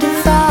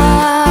undefined.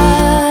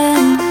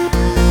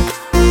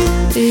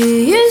 Do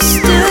you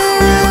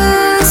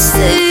still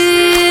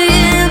see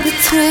in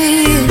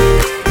between?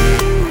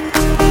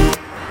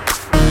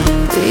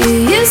 Do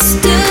you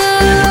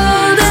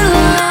still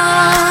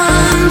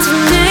belong to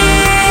me?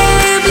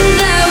 But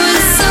that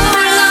was so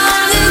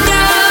long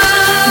ago.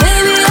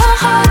 Maybe our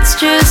hearts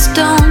just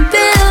don't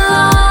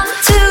belong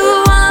to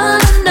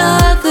one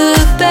another,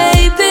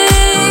 baby.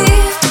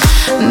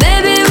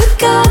 Maybe we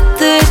got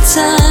the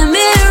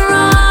timing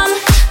wrong.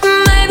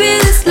 Maybe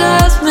this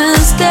love's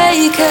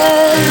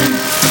mistaken.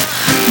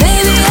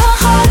 Maybe our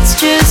hearts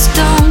just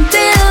don't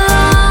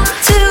belong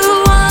to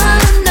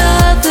one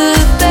another,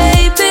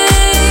 baby.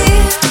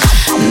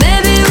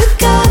 Maybe we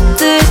got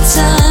the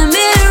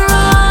timing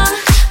wrong.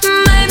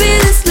 Maybe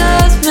this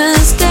love's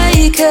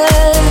mistaken.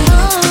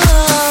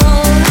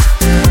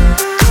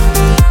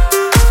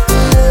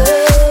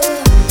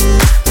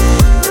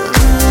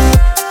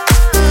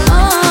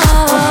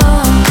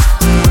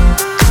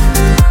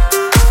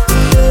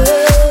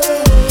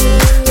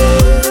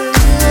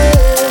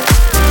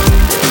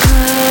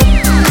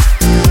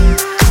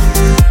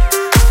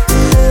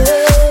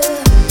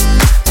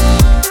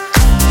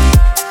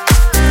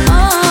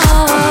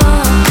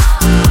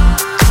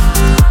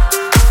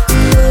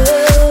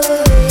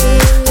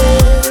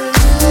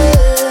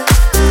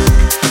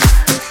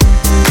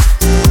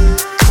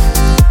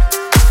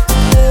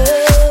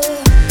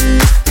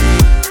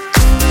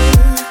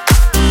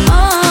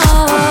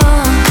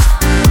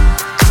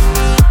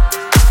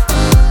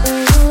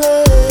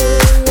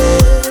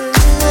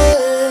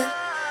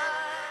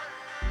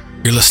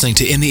 You're listening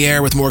to In the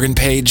Air with Morgan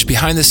Page,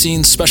 behind the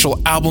scenes special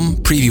album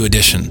preview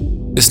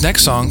edition. This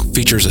next song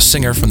features a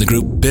singer from the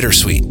group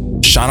Bittersweet,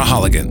 Shana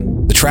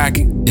Halligan. The track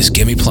is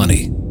Gimme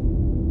Plenty.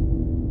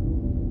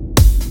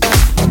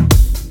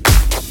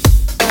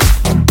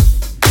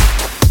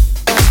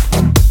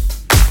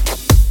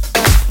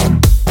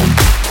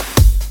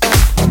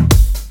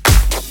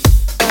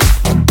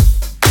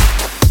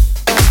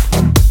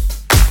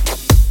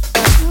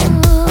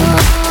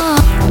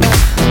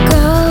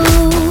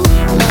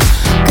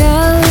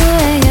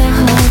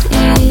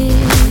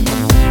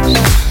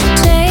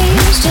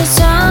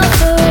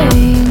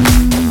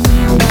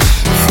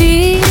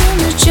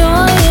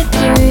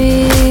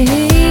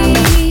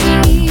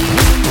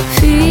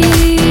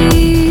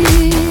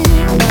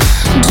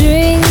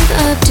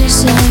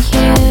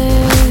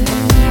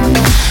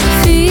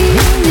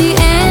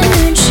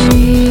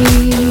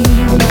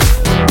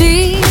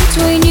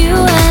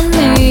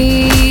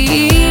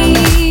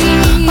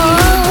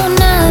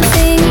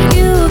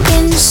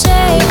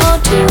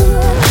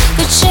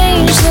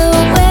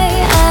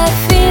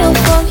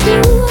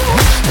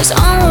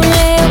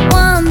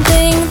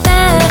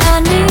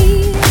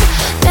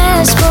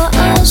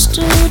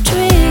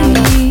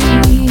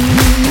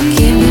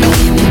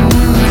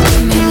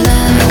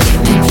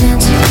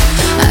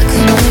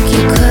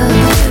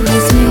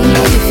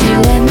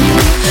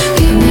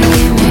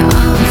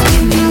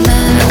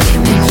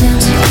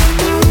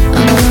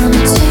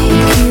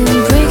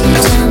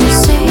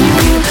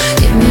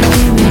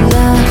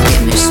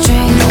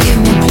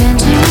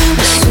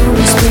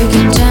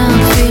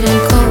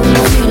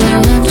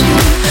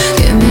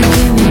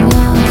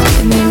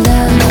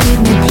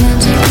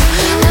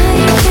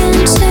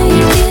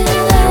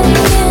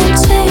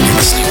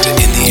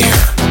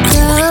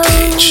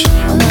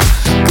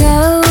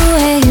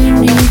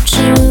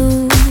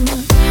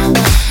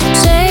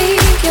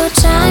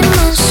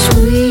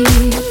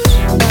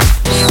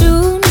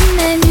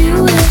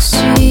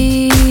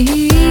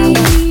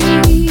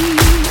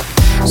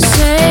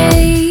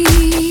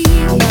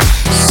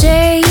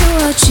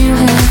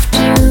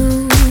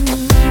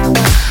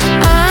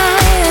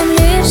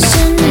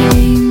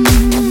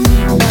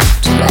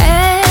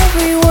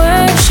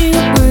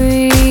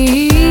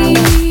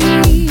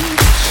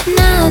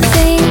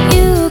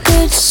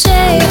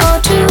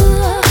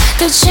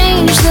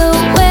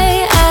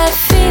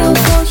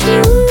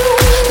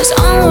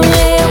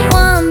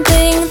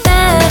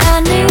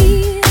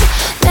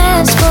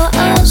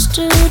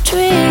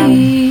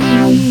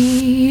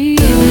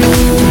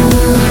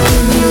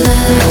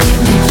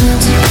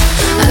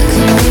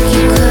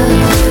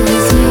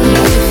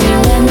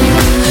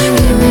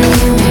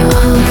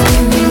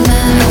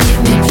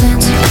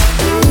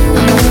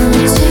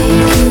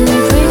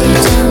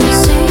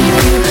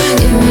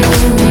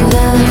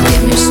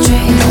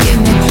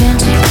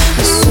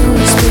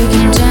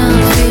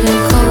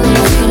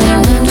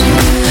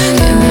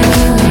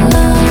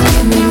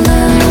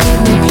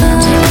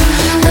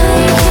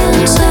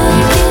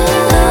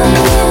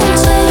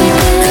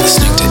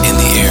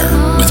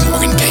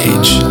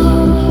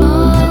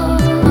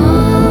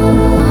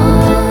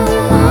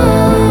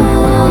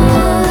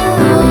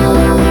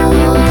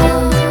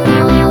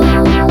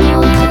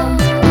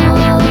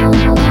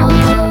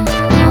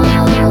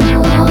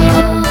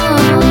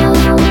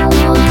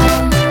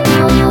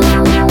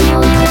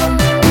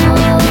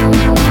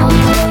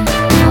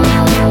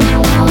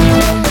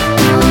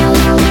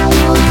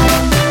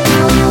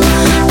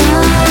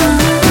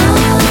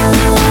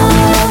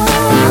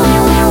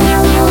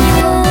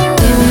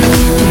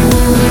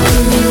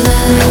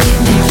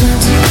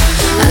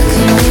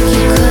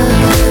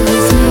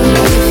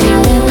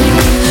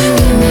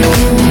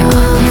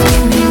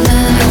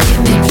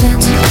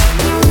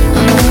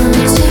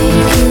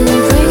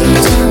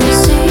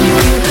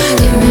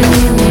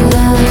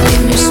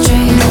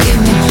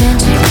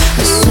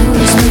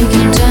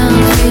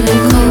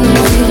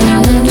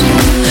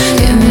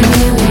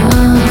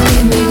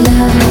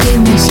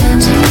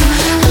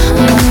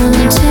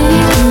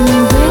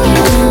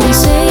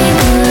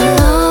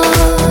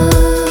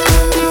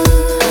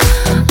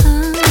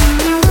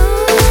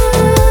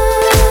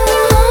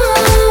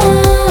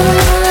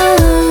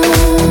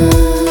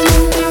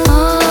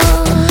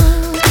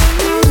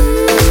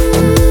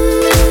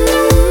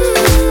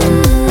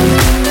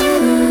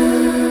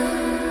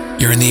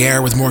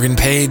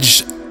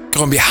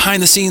 Going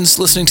behind the scenes,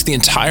 listening to the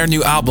entire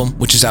new album,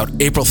 which is out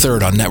April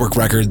 3rd on Network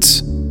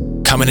Records.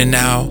 Coming in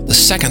now, the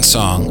second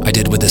song I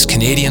did with this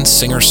Canadian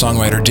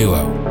singer-songwriter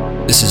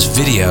duo. This is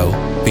Video,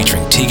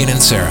 featuring Tegan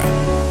and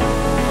Sara.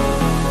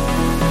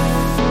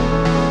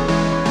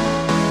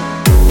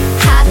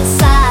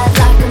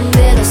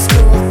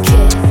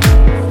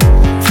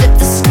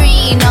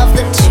 Of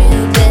the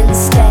tube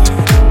instead,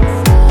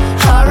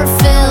 horror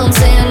films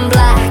in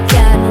black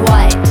and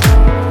white,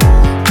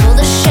 pull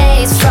the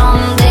shades from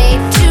day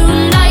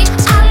to night.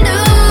 I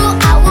knew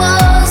I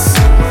was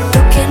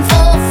looking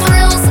for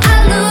thrills,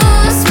 I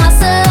lose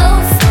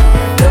myself,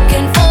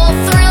 looking for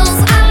thrills.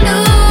 I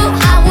knew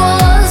I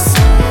was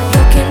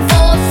looking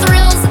for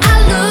thrills,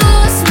 I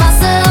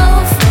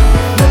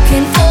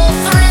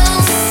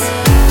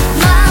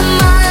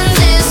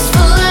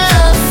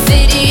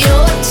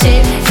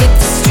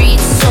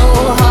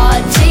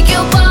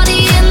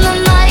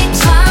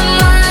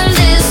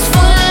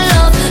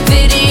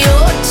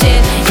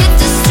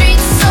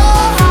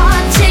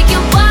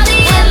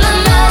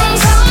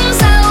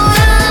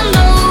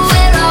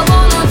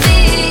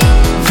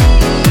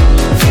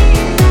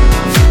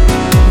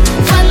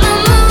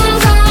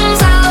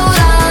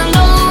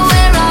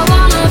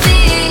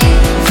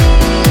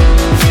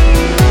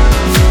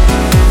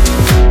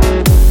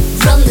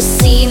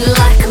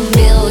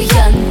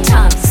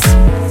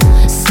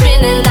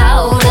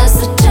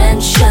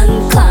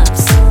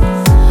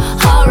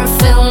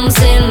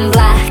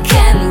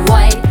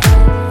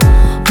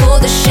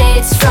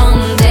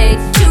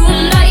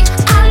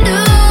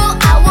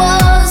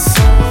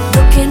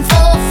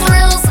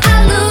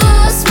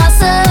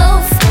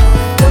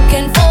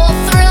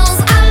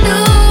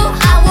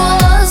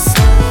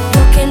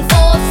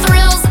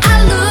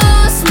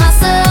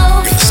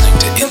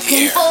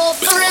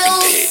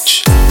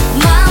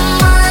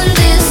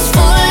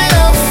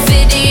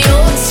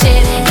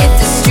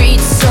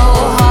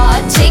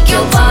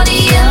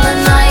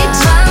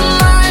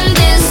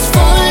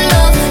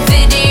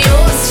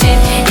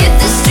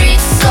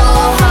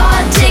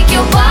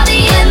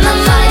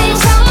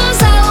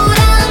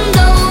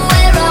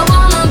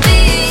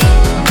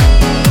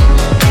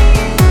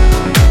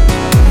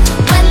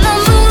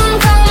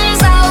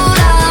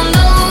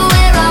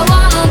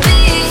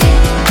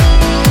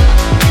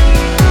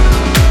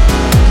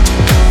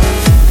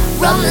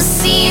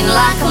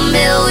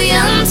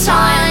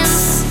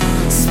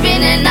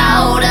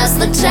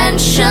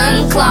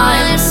addiction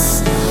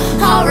climbs.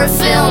 Horror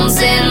films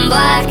in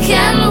black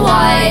and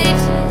white.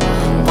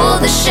 Pull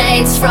the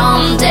shades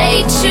from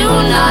day to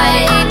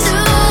night.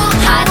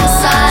 Hide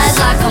inside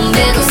like a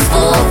middle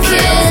school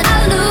kid.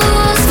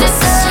 Flip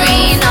the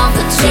screen off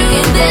the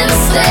tube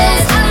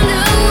instead.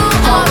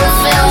 Horror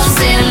films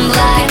in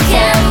black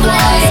and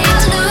white.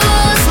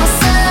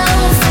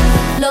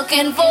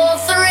 Looking for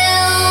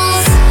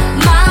thrills.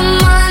 My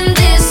mind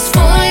is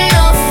full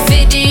of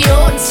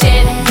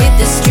videotape. Hit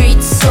the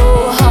streets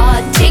so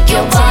hard, take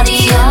your body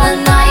in the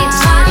night.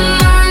 My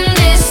mind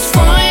is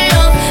full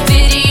of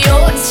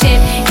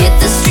videotape. Hit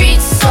the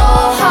streets so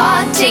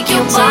hard, take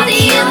your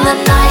body in the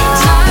night.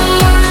 My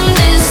mind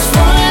is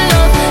full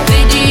of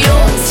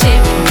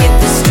videotape. Hit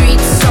the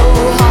streets so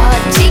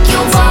hard, take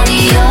your body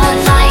in the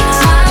night.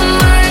 My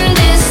mind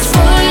is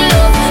full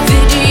of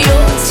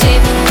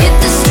videotape. Hit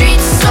the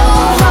streets so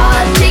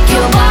hard, take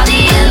your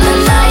body in the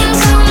night.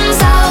 Comes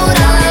out,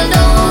 I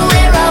know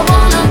where I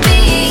wanna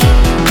be.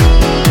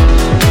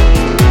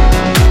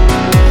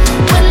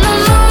 When the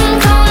moon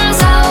comes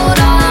out,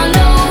 I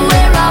know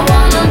where I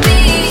wanna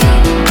be.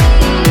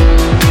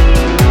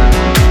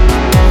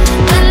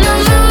 When the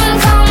moon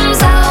comes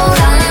out,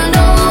 I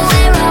know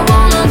where I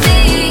wanna be.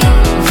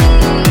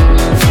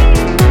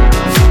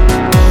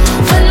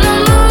 When the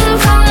moon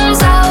comes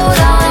out,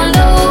 I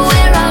know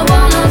where I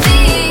wanna be.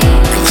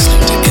 You're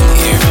listening to In the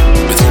Air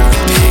with Morgan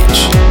Page.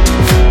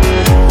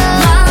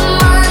 My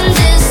mind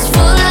is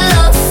full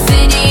of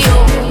video.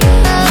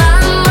 My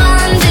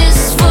mind is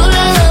full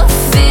of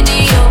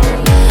video.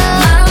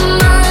 My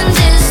mind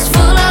is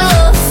full of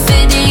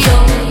video.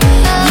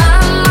 My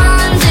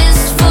mind is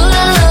full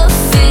of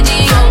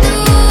video.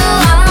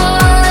 My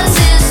mind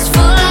is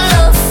full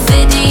of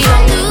video.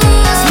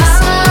 My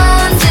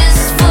mind is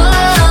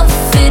full of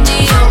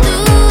video.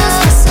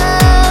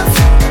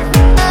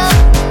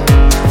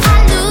 I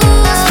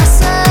lose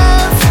myself.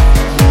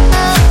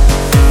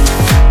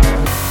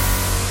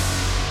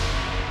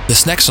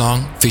 This next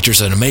song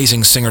features an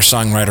amazing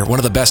singer-songwriter, one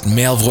of the best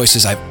male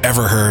voices I've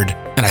ever heard,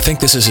 and I think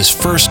this is his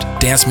first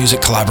dance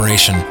music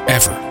collaboration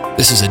ever.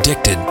 This is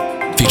Addicted,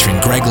 featuring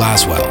Greg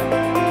Laswell.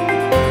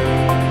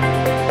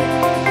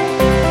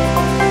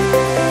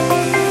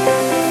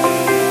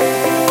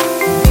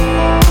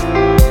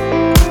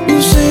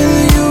 You say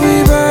that you'll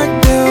be back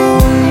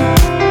down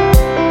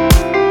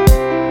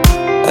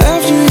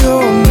after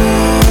your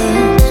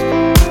next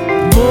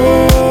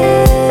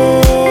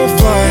bull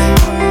flight,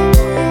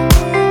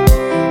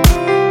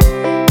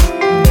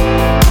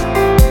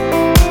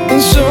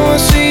 and so I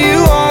see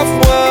you off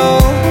well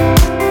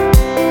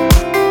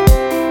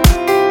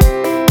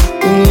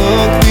and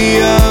look the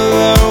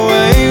other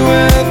way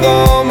with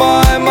all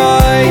my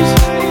might.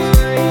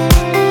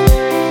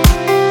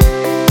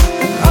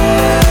 I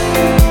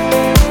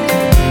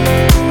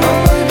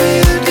might be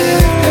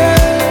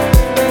addicted.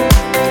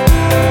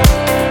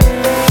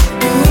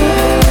 You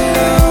really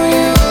know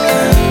you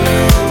land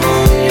up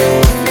on your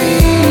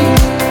feet.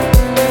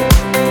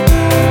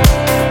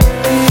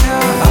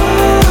 Yeah,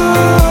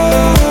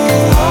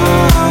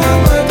 I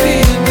might be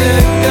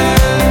addicted.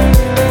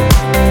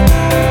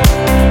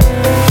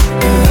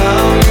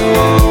 How you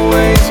always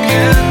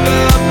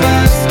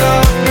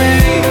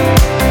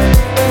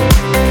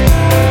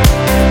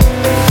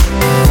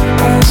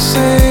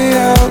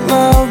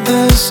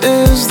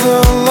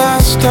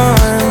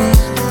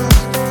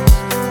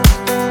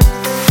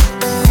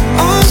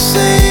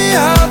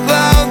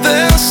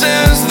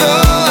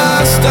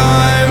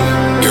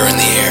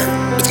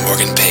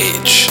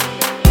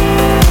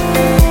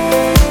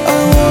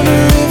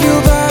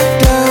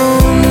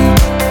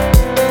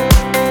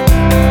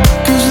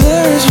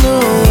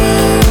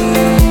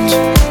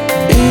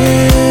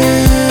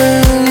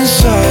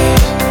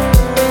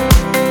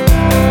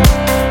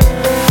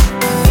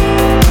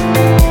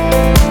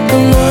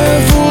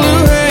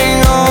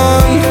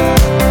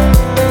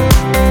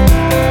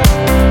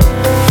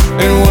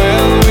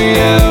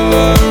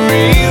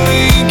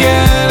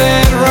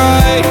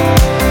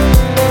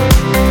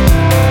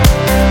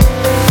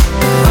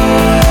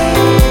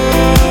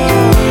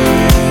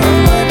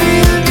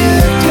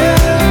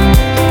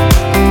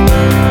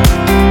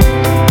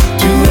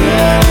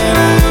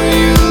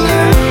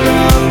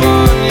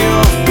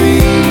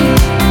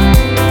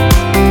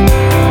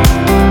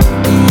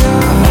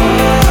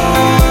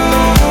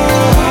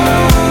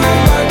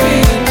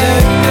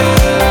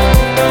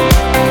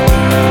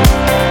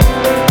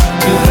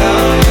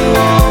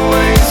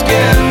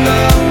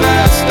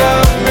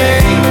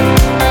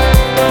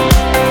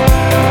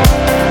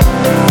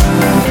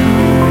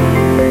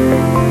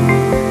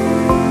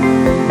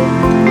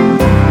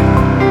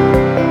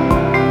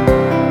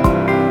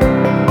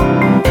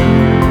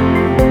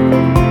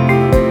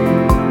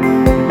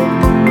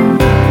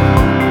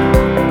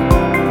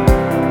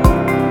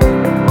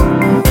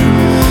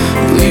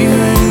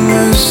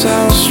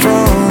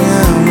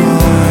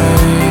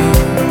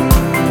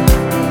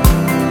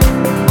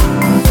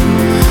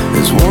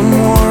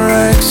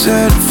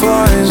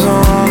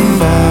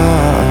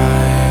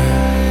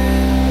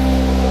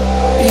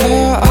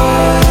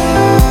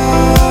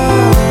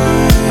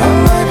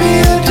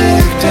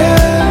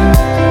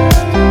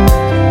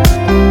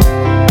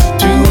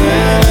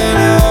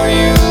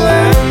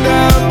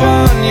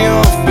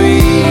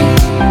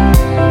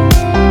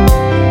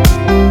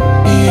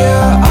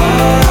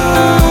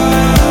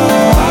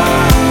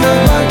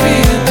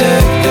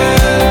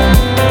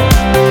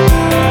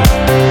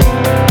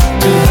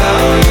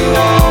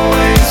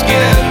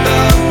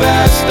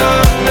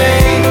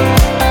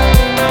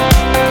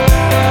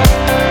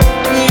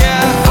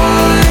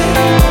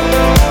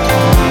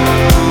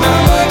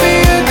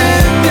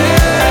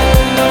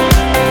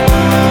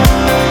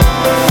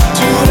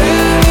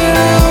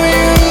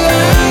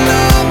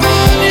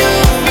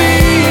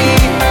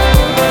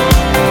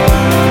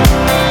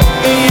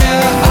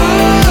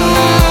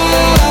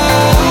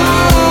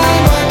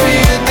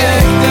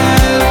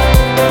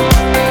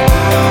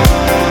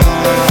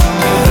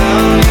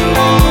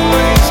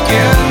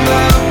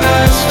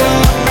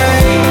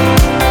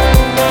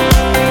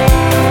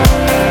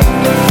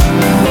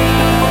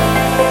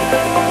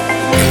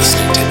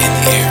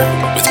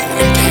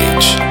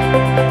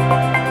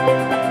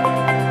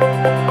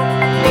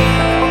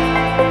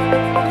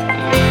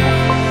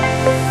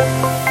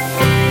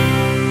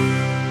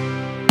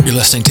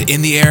listening to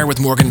In the Air with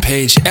Morgan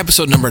Page,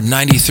 episode number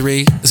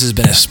 93. This has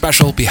been a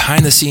special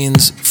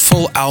behind-the-scenes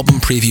full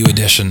album preview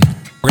edition.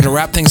 We're going to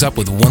wrap things up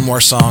with one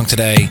more song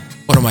today,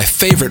 one of my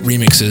favorite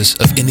remixes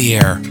of In the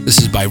Air.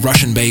 This is by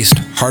Russian-based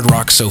Hard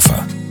Rock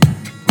Sofa.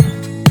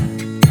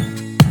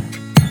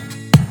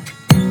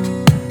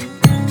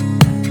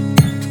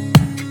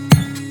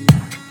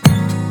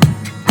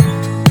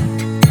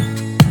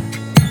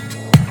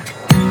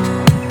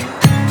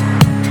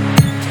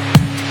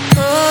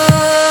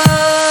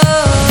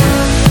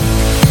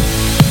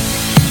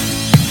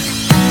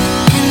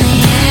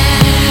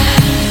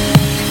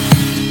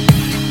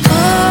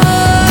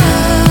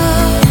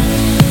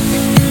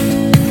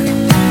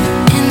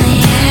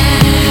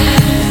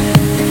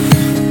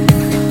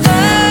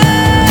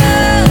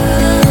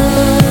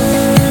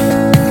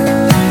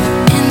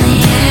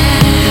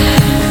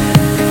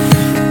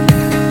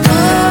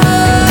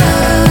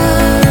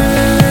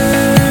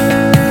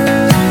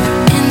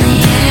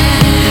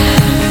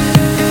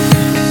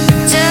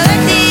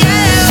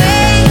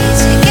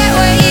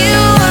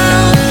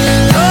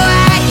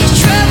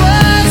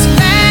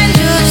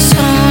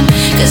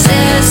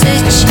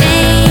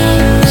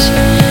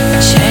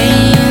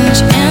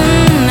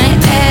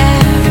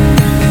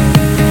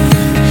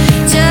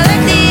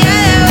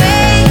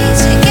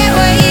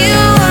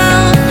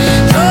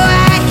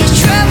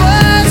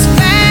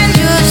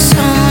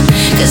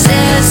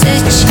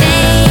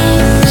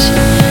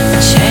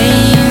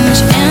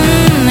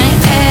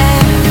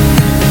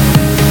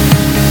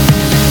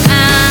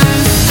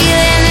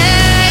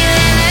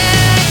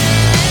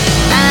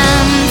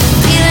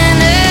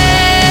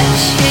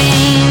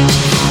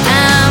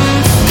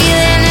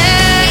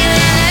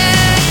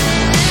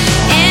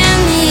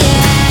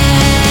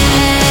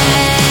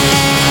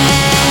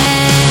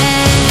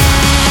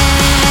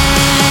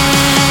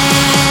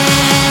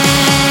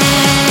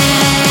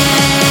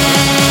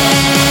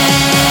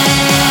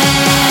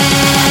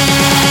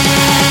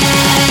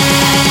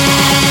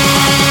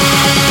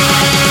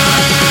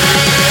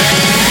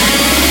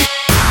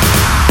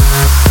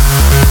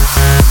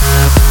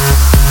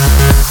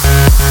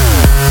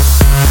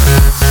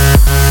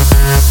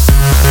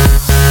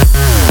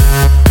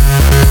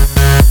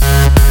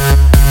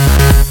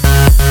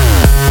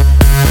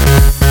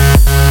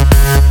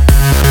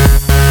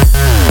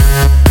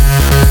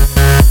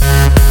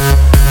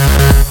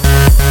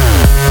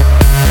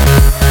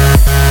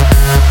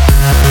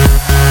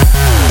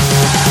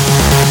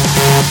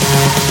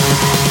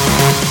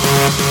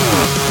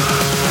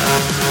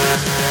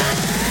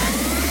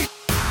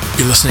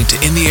 Listening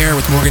to In the Air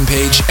with Morgan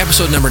Page,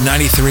 episode number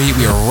 93.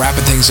 We are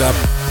wrapping things up.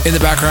 In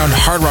the background,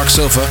 Hard Rock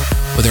Sofa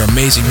with their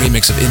amazing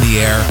remix of In the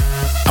Air.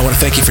 I want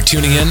to thank you for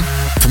tuning in.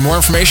 For more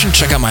information,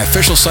 check out my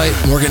official site,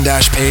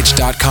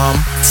 morgan-page.com.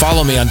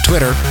 Follow me on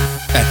Twitter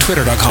at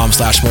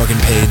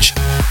twitter.com/morganpage.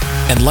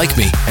 And like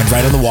me and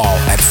write on the wall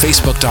at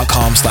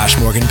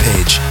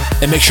facebook.com/morganpage.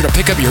 And make sure to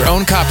pick up your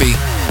own copy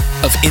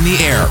of In the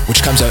Air,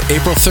 which comes out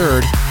April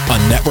 3rd on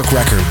Network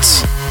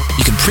Records.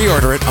 You can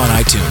pre-order it on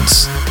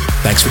iTunes.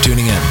 Thanks for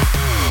tuning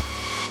in.